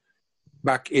Blind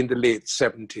back in the late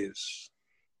 70s.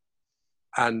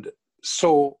 And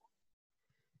so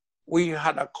we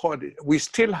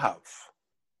still have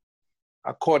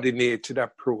a coordinated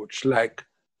approach, like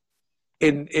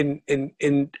in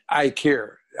eye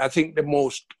care. I think the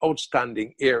most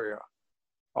outstanding area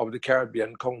of the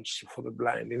Caribbean Council for the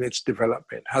Blind in its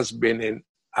development has been in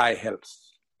eye health.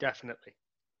 Definitely.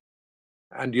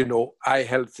 And eye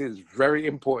health is very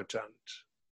important.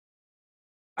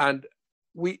 And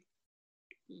we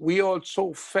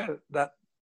also felt that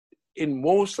in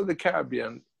most of the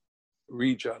Caribbean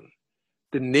region,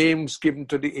 the names given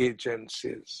to the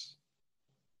agencies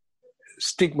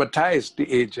stigmatized the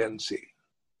agency.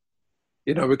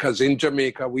 Because in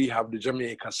Jamaica, we have the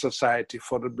Jamaica Society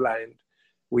for the Blind.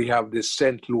 We have the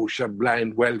St. Lucia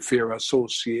Blind Welfare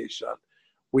Association.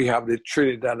 We have the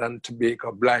Trinidad and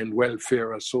Tobago Blind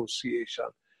Welfare Association.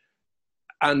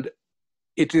 And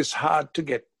it is hard to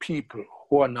get people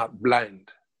who are not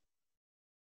blind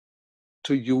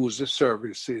to use the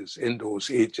services in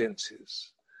those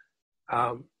agencies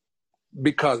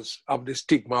because of the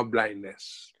stigma of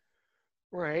blindness.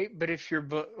 Right, but if you're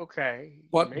okay,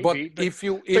 but if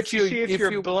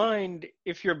you're blind,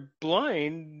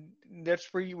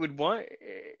 that's where you would want.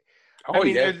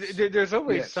 There's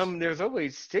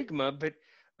always stigma, but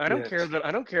I don't care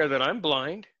that I'm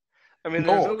blind. I mean,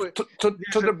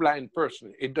 to the blind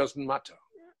person, it doesn't matter.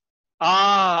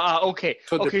 Okay.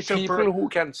 To the people who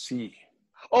can see.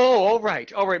 Oh, all right,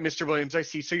 Mr. Williams, I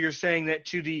see. So you're saying that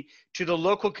to the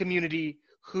local community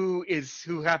who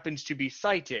happens to be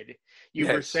sighted, you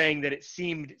were saying that it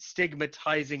seemed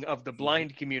stigmatizing of the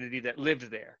blind community that lived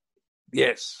there.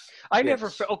 Yes. Never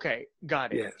felt. Okay,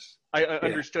 got it. Yes. I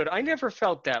understood. I never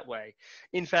felt that way.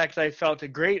 In fact, I felt a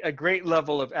great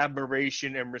level of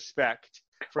admiration and respect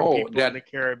from people in the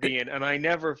Caribbean, and I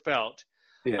never felt.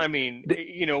 Yeah. I mean,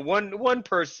 one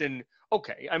person.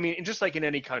 Okay, I mean, just like in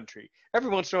any country, every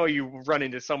once in a while you run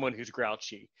into someone who's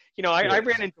grouchy. I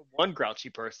ran into one grouchy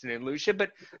person in Lucia,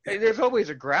 but there's always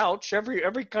a grouch.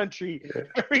 Every country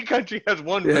has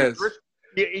one. Yes.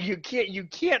 You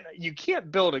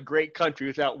can't build a great country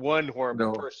without one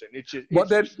horrible person. It's just. But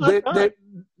the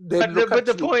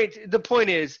point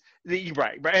is that you're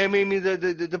right. I mean,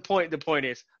 the point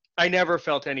is, I never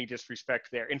felt any disrespect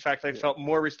there. In fact, I felt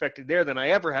more respected there than I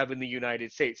ever have in the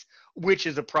United States, which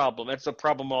is a problem. That's a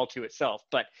problem all to itself.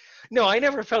 But no, I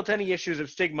never felt any issues of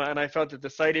stigma, and I felt that the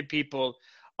sighted people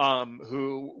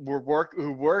who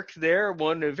worked there,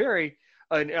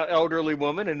 an elderly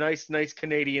woman, a nice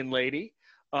Canadian lady.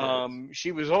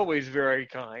 She was always very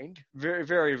kind, very,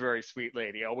 very, very sweet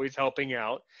lady, always helping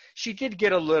out. She did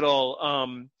get a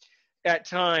little at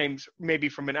times, maybe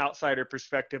from an outsider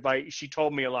perspective, she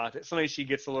told me a lot that sometimes she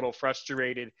gets a little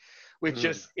frustrated with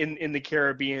just in the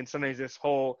Caribbean. Sometimes this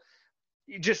whole,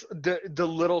 just the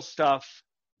little stuff,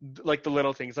 like the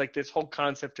little things, like this whole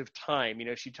concept of time.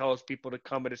 She tells people to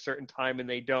come at a certain time and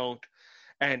they don't.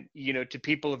 And, to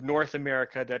people of North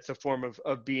America, that's a form of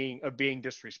being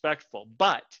disrespectful.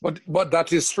 But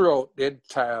that is throughout the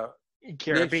entire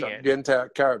Caribbean. Nation, the entire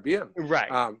Caribbean.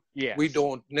 Right. Yes. We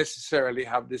don't necessarily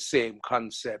have the same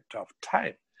concept of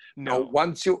time. No. Now,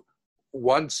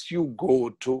 once you go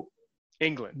to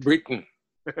England, Britain,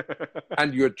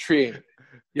 and you're trained,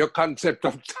 your concept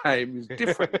of time is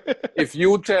different. If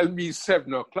you tell me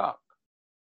 7 o'clock,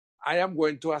 I am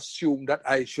going to assume that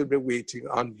I should be waiting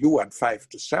on you at 5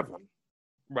 to 7.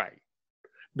 Right.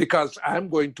 Because I'm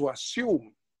going to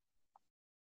assume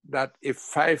that if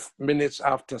 5 minutes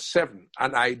after 7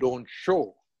 and I don't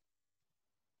show,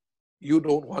 you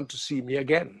don't want to see me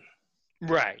again.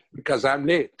 Right. Because I'm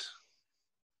late.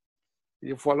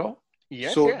 You follow?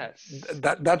 Yes, so yes.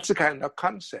 That's the kind of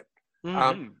concept.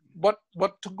 Mm-hmm. but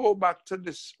to go back to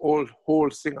this whole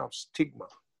thing of stigma,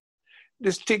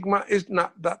 the stigma is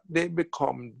not that they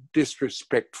become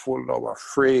disrespectful or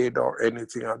afraid or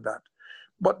anything like that,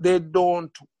 but they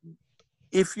don't.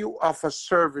 If you offer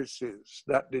services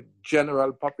that the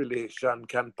general population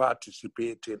can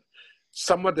participate in,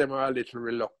 some of them are a little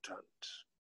reluctant.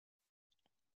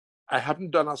 I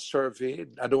haven't done a survey.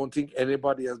 I don't think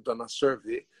anybody has done a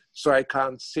survey. So I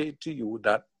can't say to you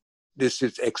that this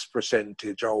is X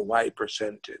percentage or Y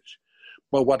percentage.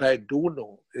 But what I do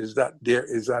know is that there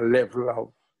is a level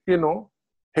of,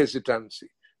 hesitancy.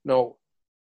 Now,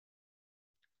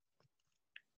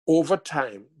 over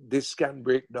time, this can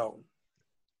break down.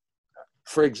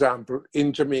 For example,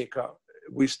 in Jamaica,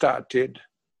 we started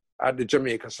at the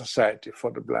Jamaica Society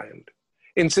for the Blind.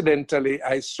 Incidentally,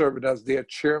 I served as their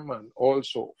chairman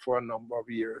also for a number of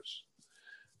years.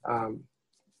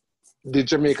 The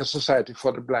Jamaica Society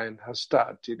for the Blind has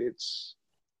started its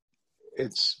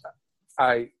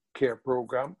eye care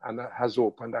program and has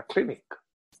opened a clinic.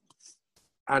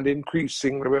 And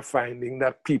increasingly, we're finding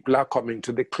that people are coming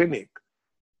to the clinic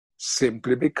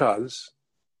simply because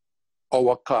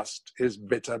our cost is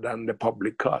better than the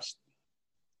public cost.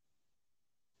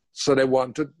 So they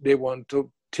want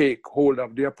to take hold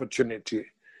of the opportunity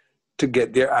to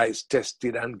get their eyes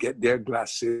tested and get their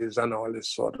glasses and all this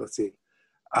sort of thing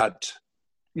at,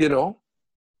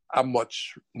 a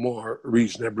much more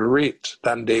reasonable rate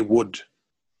than they would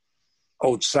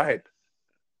outside.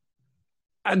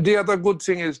 And the other good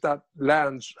thing is that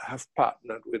Lions have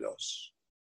partnered with us.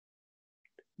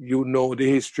 You know the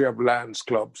history of Lions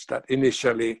clubs, that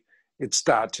initially it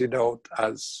started out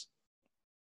as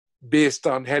based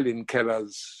on Helen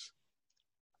Keller's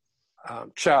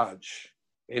charge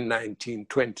in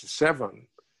 1927.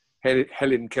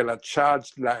 Helen Keller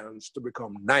charged Lions to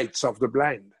become Knights of the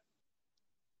Blind.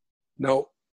 Now,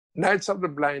 Knights of the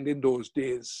Blind in those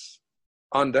days,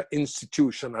 under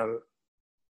institutional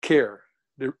care,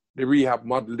 the rehab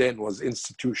model then was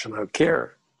institutional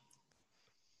care,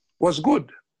 was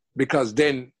good, because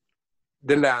then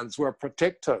the Lions were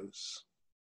protectors.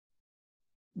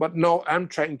 But now I'm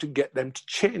trying to get them to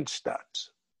change that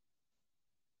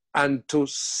and to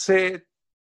say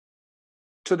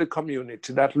to the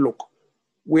community that, look,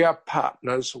 we are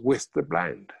partners with the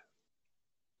blind.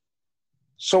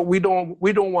 So we don't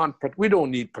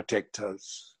need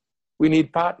protectors. We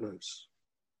need partners.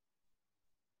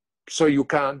 So you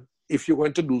can't, if you're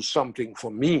going to do something for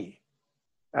me,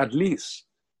 at least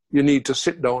you need to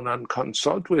sit down and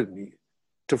consult with me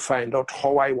to find out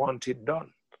how I want it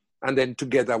done. And then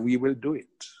together we will do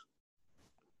it.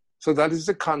 So that is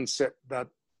the concept that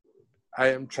I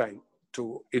am trying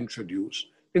to introduce.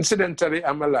 Incidentally,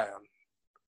 I'm a Lion.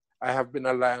 I have been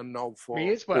a Lion now for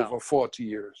over 40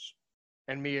 years.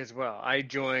 And me as well. I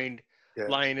joined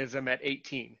Lionism at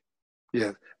 18.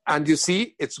 Yes. And you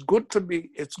see, it's good to be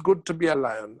a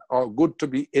Lion, or good to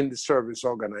be in the service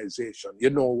organization. You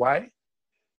know why?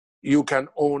 You can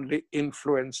only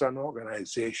influence an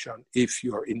organization if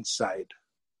you're inside.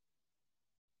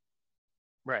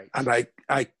 Right. And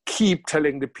I keep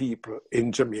telling the people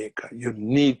in Jamaica, you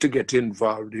need to get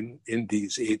involved in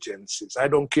these agencies. I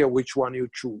don't care which one you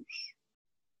choose,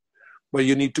 but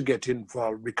you need to get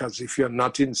involved, because if you're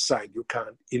not inside, you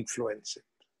can't influence it.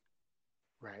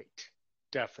 Right.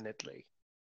 Definitely.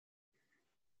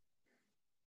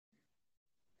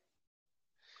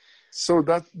 So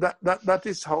that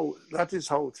is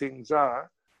how things are.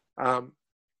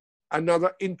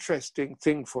 Another interesting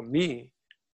thing for me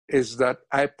is that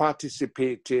I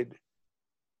participated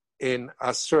in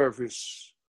a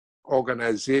service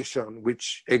organization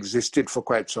which existed for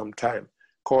quite some time,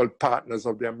 called Partners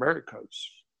of the Americas.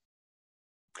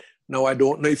 Now, I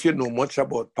don't know if you know much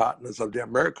about Partners of the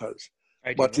Americas,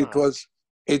 but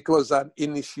it was an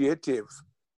initiative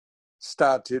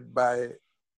started by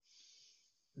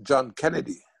John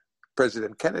Kennedy,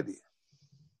 President Kennedy,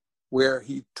 where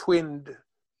he twinned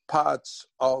parts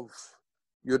of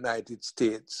United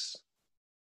States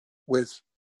with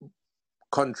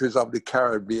countries of the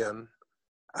Caribbean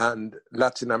and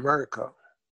Latin America.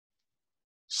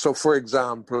 So, for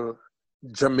example,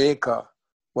 Jamaica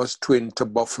was twinned to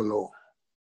Buffalo.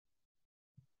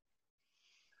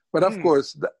 But of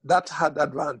course, that had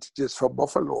advantages for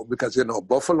Buffalo, because,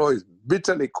 Buffalo is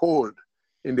bitterly cold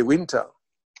in the winter.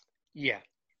 Yeah.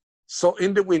 So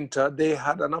in the winter, they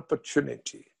had an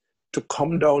opportunity to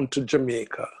come down to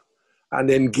Jamaica and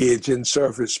engage in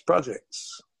service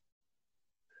projects.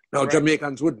 Now, right.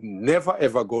 Jamaicans would never,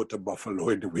 ever go to Buffalo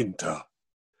in the winter,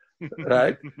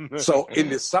 right? So in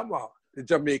the summer, the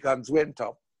Jamaicans went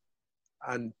up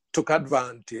and took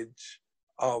advantage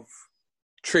of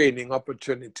training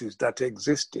opportunities that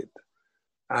existed.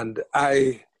 And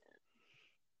I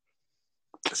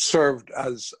served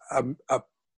as a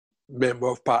member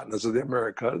of Partners of the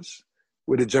Americas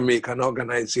with a Jamaican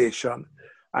organization.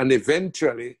 And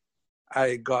eventually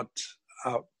I got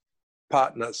a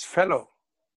Partners Fellow,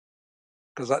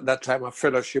 because at that time a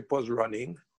fellowship was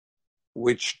running,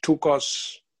 which took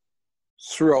us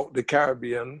throughout the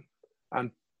Caribbean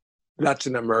and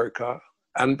Latin America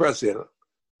and Brazil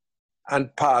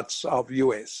and parts of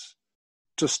US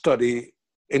to study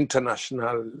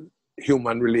international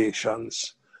human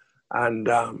relations and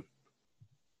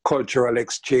cultural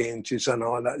exchanges and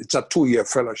all that. It's a 2-year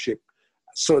fellowship.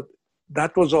 So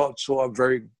that was also a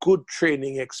very good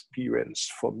training experience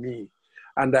for me.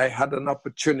 And I had an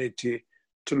opportunity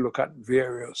to look at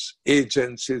various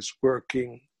agencies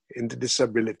working in the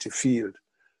disability field,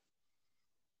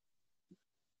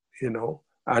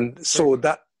 and so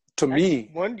that, to me,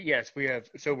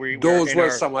 those were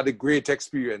some of the great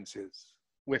experiences.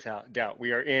 Without doubt.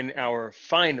 We are in our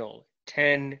final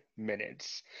 10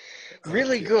 minutes.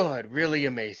 Really good, really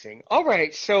amazing. All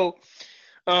right, so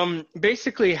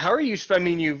basically, how are you,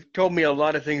 you've told me a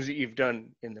lot of things that you've done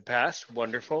in the past.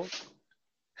 Wonderful.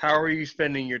 How are you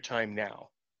spending your time now?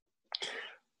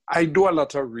 I do a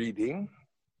lot of reading,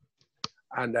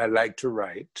 and I like to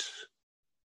write.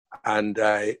 And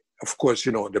I, of course,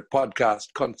 the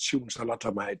podcast consumes a lot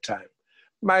of my time.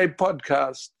 My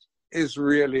podcast is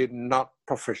really not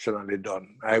professionally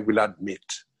done, I will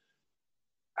admit.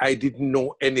 I didn't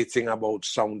know anything about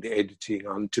sound editing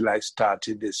until I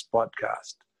started this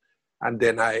podcast. And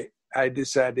then I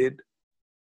decided,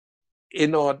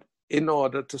 in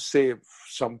order to save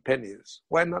some pennies,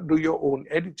 why not do your own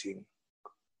editing?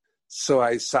 So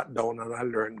I sat down and I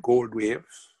learned Gold Wave.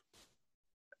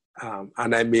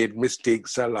 And I made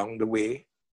mistakes along the way.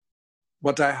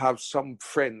 But I have some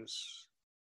friends,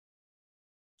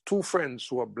 2 friends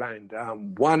who are blind.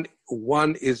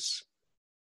 One is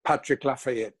Patrick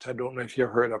Lafayette. I don't know if you've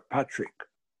heard of Patrick.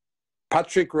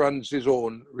 Patrick runs his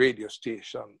own radio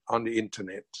station on the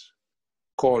internet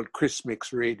called Chris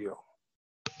Mix Radio.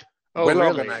 Oh, well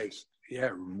really? Organized.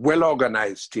 Yeah,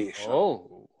 well-organized station.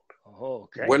 Oh,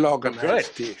 okay.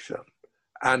 Well-organized station.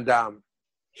 And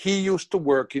he used to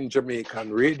work in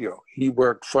Jamaican radio. He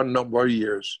worked for a number of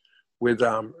years with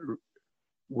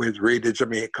Radio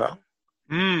Jamaica.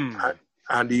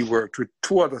 And he worked with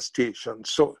 2 other stations.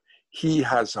 So he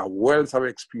has a wealth of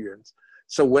experience.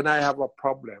 So when I have a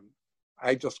problem,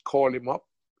 I just call him up.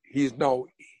 He's now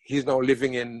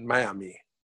living in Miami.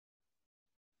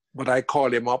 But I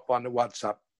call him up on the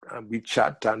WhatsApp and we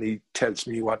chat and he tells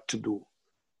me what to do.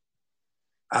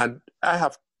 And I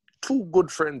have 2 good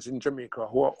friends in Jamaica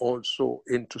who are also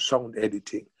into sound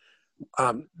editing.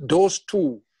 Those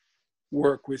 2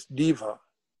 work with Diva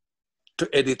to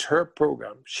edit her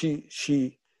program.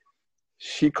 She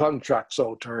contracts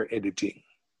out her editing.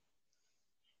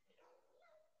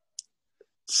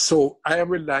 So I am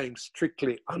relying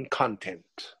strictly on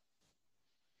content.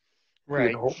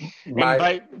 Right.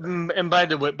 And by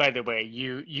the way,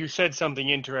 you said something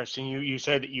interesting. You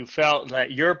said that you felt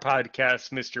that your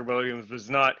podcast, Mr. Williams, was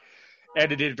not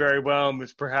edited very well and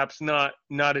was perhaps not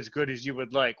as good as you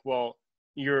would like. Well,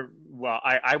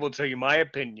 I will tell you my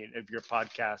opinion of your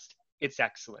podcast. It's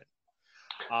excellent.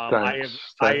 I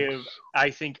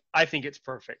think it's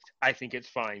perfect. I think it's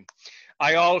fine.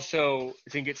 I also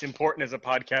think it's important as a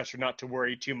podcaster not to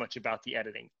worry too much about the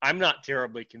editing. I'm not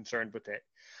terribly concerned with it.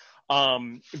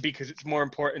 Because it's more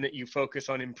important that you focus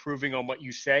on improving on what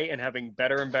you say and having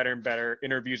better and better and better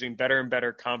interviews and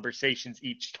better conversations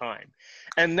each time.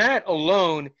 And that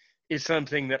alone is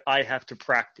something that I have to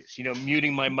practice,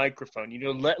 muting my microphone,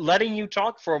 letting you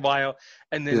talk for a while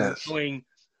and then going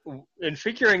and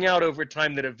figuring out over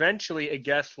time that eventually a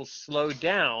guest will slow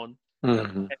down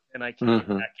and I can get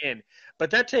back in.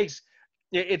 But that takes,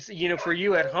 it's, for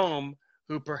you at home,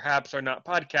 who perhaps are not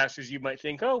podcasters, you might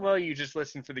think, oh, well, you just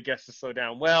listen for the guest to slow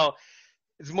down. Well,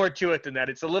 there's more to it than that.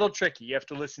 It's a little tricky. You have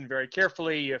to listen very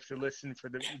carefully. You have to listen for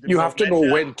the you have to know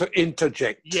when to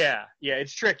interject. Yeah,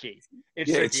 it's tricky. It's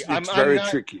tricky. It's very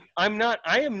tricky. I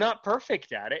am not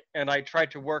perfect at it, and I try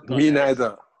to work on it. Me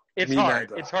neither. It's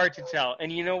hard. Neither. It's hard to tell.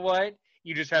 And you know what?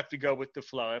 You just have to go with the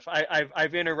flow. If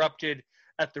I've interrupted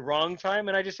at the wrong time,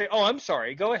 and I just say, oh, I'm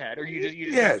sorry, go ahead. Or you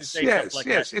just have to say something like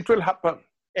that. It will happen.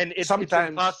 And it's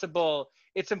impossible.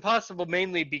 It's impossible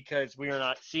mainly because we are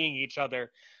not seeing each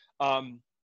other.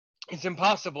 It's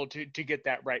impossible to get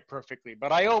that right perfectly.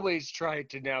 But I always try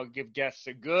to now give guests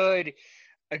a good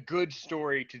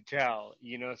story to tell.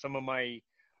 Some of my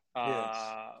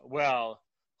well,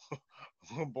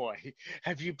 oh boy,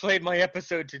 have you played my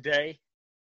episode today?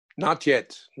 Not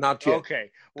yet. Not yet.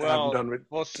 Okay. I'm done with.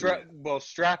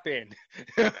 Strap in.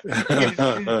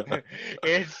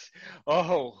 it's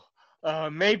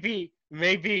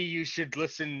maybe you should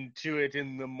listen to it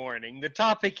in the morning. The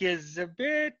topic is a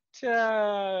bit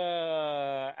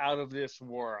out of this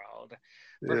world.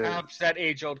 Perhaps that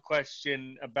age-old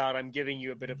question about, I'm giving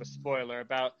you a bit of a spoiler,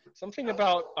 about something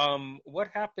about what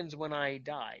happens when I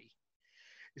die.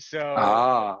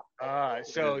 So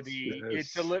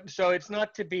it's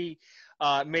not to be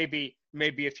maybe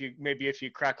if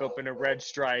you crack open a red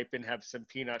stripe and have some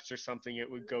peanuts or something, it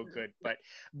would go good.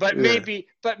 But maybe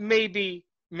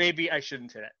I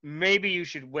shouldn't say that. Maybe you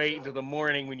should wait until the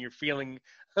morning when you're feeling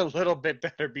a little bit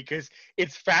better, because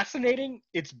it's fascinating,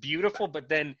 it's beautiful, but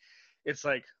then it's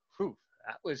like, whew,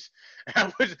 that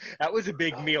was a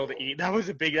big meal to eat. That was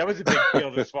a big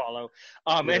meal to swallow.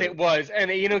 And it was. And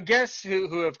guests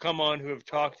who have come on, who have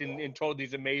talked and told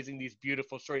these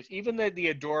beautiful stories. Even the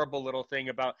adorable little thing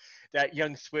about that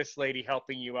young Swiss lady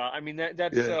helping you out. I mean,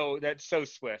 that's so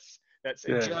Swiss. That's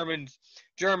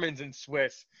Germans and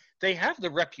Swiss. They have the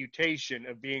reputation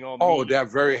of being all mean. Oh, they're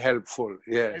very helpful.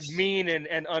 Yes. Mean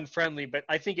and unfriendly, but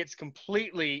I think it's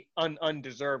completely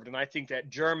undeserved. And I think that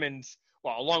Germans,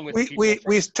 well, along with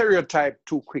we stereotype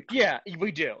too quickly. Yeah,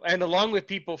 we do. And along with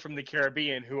people from the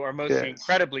Caribbean, who are mostly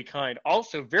incredibly kind,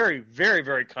 also very, very,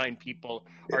 very kind people,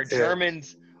 are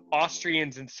Germans,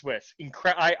 Austrians, and Swiss.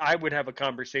 I would have a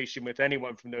conversation with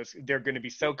anyone from those. They're going to be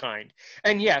so kind.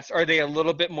 And yes, are they a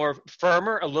little bit more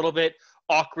firmer, a little bit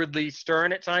awkwardly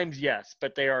stern at times? Yes,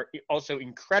 but they are also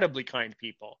incredibly kind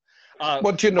people.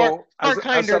 But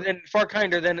far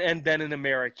kinder than an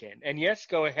American. And yes,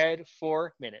 go ahead,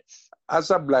 4 minutes.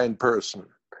 As a blind person,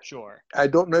 sure. I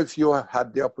don't know if you have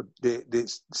had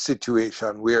the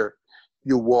situation where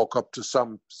you walk up to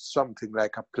something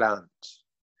like a plant,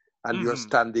 and you're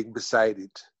standing beside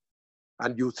it,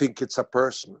 and you think it's a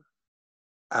person,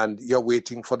 and you're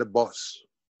waiting for the bus,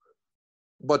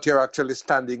 but you're actually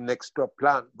standing next to a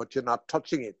plant, but you're not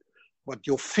touching it, but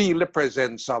you feel the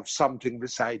presence of something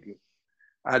beside you.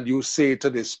 And you say to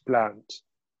this plant,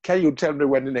 can you tell me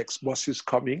when the next bus is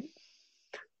coming?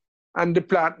 And the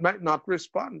plant might not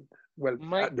respond. Well,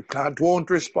 the plant won't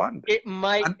respond. It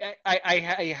might.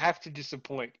 I have to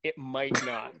disappoint. It might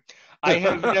not. I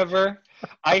have never.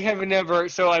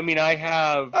 So I mean, I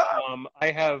have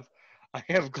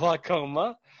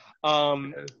glaucoma.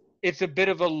 It's a bit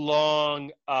of a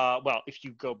long. Well, if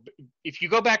you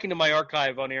go back into my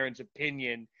archive on Aaron's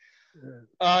opinion,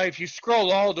 if you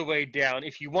scroll all the way down,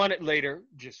 if you want it later,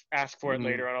 just ask for it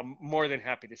later, and I'm more than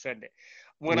happy to send it.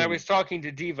 When I was talking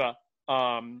to Diva,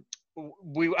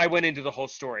 I went into the whole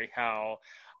story, how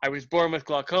I was born with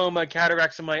glaucoma,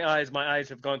 cataracts in my eyes. My eyes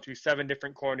have gone through 7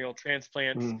 different corneal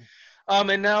transplants.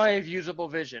 And now I have usable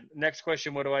vision. Next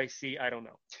question, what do I see? I don't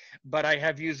know. But I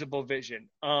have usable vision.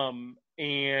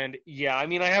 And yeah, I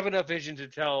mean, I have enough vision to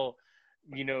tell,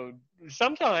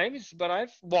 sometimes, but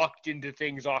I've walked into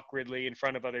things awkwardly in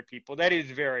front of other people. That is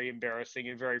very embarrassing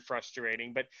and very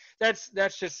frustrating, but that's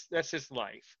just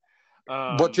life.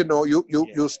 But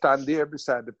you stand there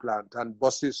beside the plant, and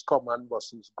buses come and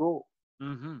buses go.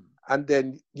 And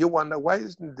then you wonder, why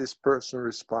isn't this person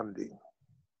responding?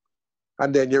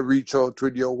 And then you reach out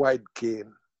with your white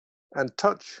cane and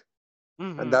touch.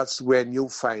 And that's when you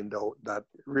find out that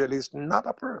really it's not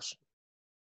a person.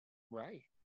 Right.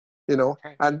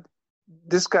 Okay. And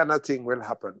this kind of thing will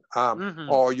happen.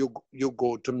 Or you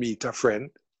go to meet a friend,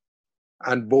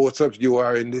 and both of you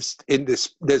are in this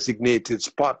designated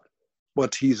spot,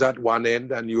 but he's at one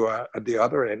end and you are at the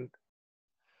other end.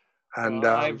 And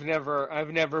I've never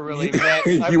really met.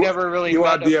 I've never really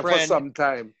met a friend. For some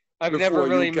time. I've never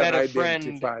really met a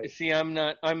friend. See, I'm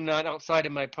not outside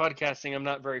of my podcasting. I'm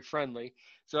not very friendly,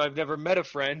 so I've never met a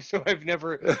friend. So I've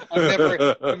never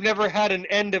had an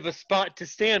end of a spot to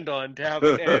stand on to have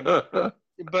an end.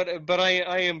 But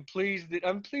I am pleased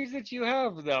that you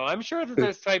have, though. I'm sure that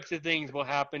those types of things will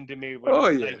happen to me when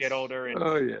I get older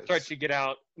and start to get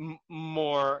out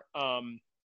more.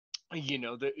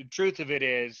 The truth of it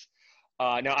is.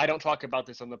 Now, I don't talk about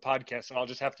this on the podcast, so I'll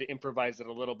just have to improvise it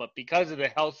a little. But because of the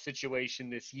health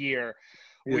situation this year,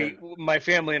 my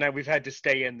family and I, we've had to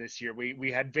stay in this year.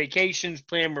 We had vacations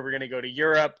planned where we're going to go to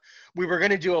Europe. We were going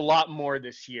to do a lot more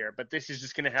this year, but this is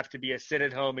just going to have to be a sit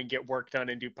at home and get work done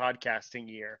and do podcasting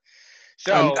year.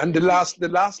 So, and the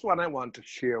last one I want to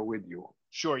share with you.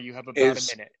 Sure, you have about a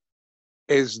minute.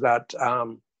 Is that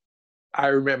I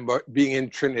remember being in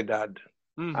Trinidad.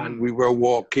 And we were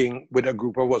walking, with a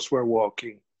group of us were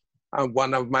walking, and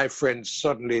one of my friends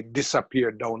suddenly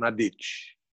disappeared down a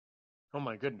ditch. Oh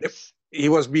my goodness. He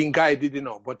was being guided,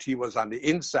 but he was on the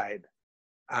inside.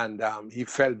 and he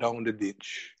fell down the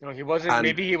ditch. No, he wasn't. And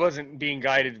maybe he wasn't being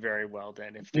guided very well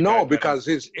then. If the no, guide because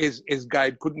his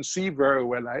guide couldn't see very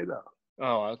well either.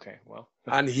 Oh, okay. Well,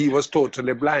 And he was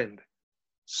totally blind.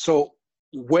 So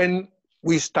when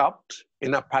we stopped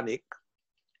in a panic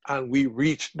and we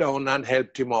reached down and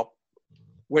helped him up,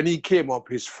 when he came up,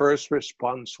 his first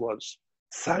response was,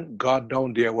 "Thank God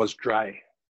down there was dry."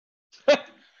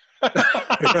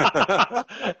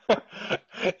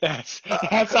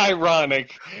 that's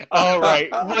ironic. All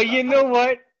right. Well, you know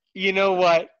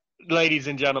what? Ladies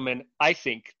and gentlemen, I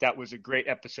think that was a great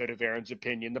episode of Aaron's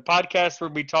Opinion, the podcast where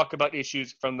we talk about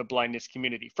issues from the blindness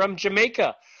community, from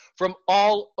Jamaica, from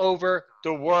all over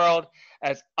the world.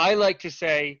 As I like to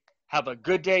say, have a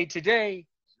good day today,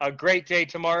 a great day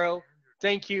tomorrow.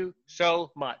 Thank you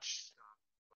so much.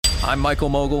 I'm Michael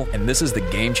Mogul, and this is the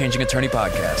Game Changing Attorney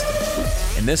Podcast.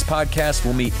 In this podcast,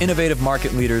 we'll meet innovative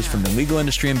market leaders from the legal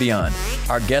industry and beyond.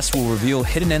 Our guests will reveal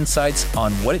hidden insights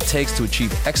on what it takes to achieve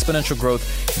exponential growth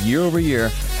year over year,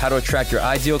 how to attract your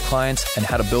ideal clients, and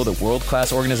how to build a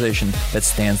world-class organization that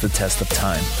stands the test of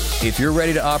time. If you're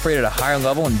ready to operate at a higher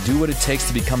level and do what it takes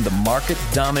to become the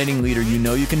market-dominating leader you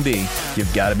know you can be,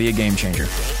 you've got to be a game changer.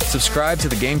 Subscribe to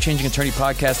the Game Changing Attorney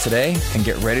Podcast today and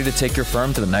get ready to take your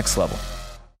firm to the next level.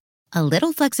 A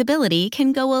little flexibility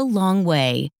can go a long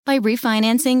way. By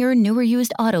refinancing your new or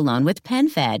used auto loan with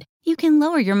PenFed, you can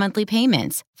lower your monthly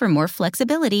payments for more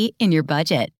flexibility in your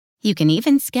budget. You can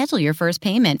even schedule your first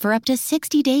payment for up to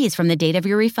 60 days from the date of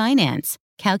your refinance.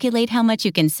 Calculate how much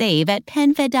you can save at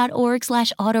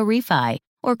penfed.org/autorefi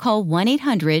or call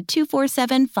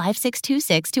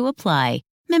 1-800-247-5626 to apply.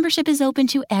 Membership is open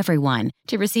to everyone.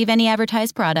 To receive any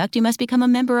advertised product, you must become a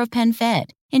member of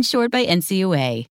PenFed, insured by NCUA.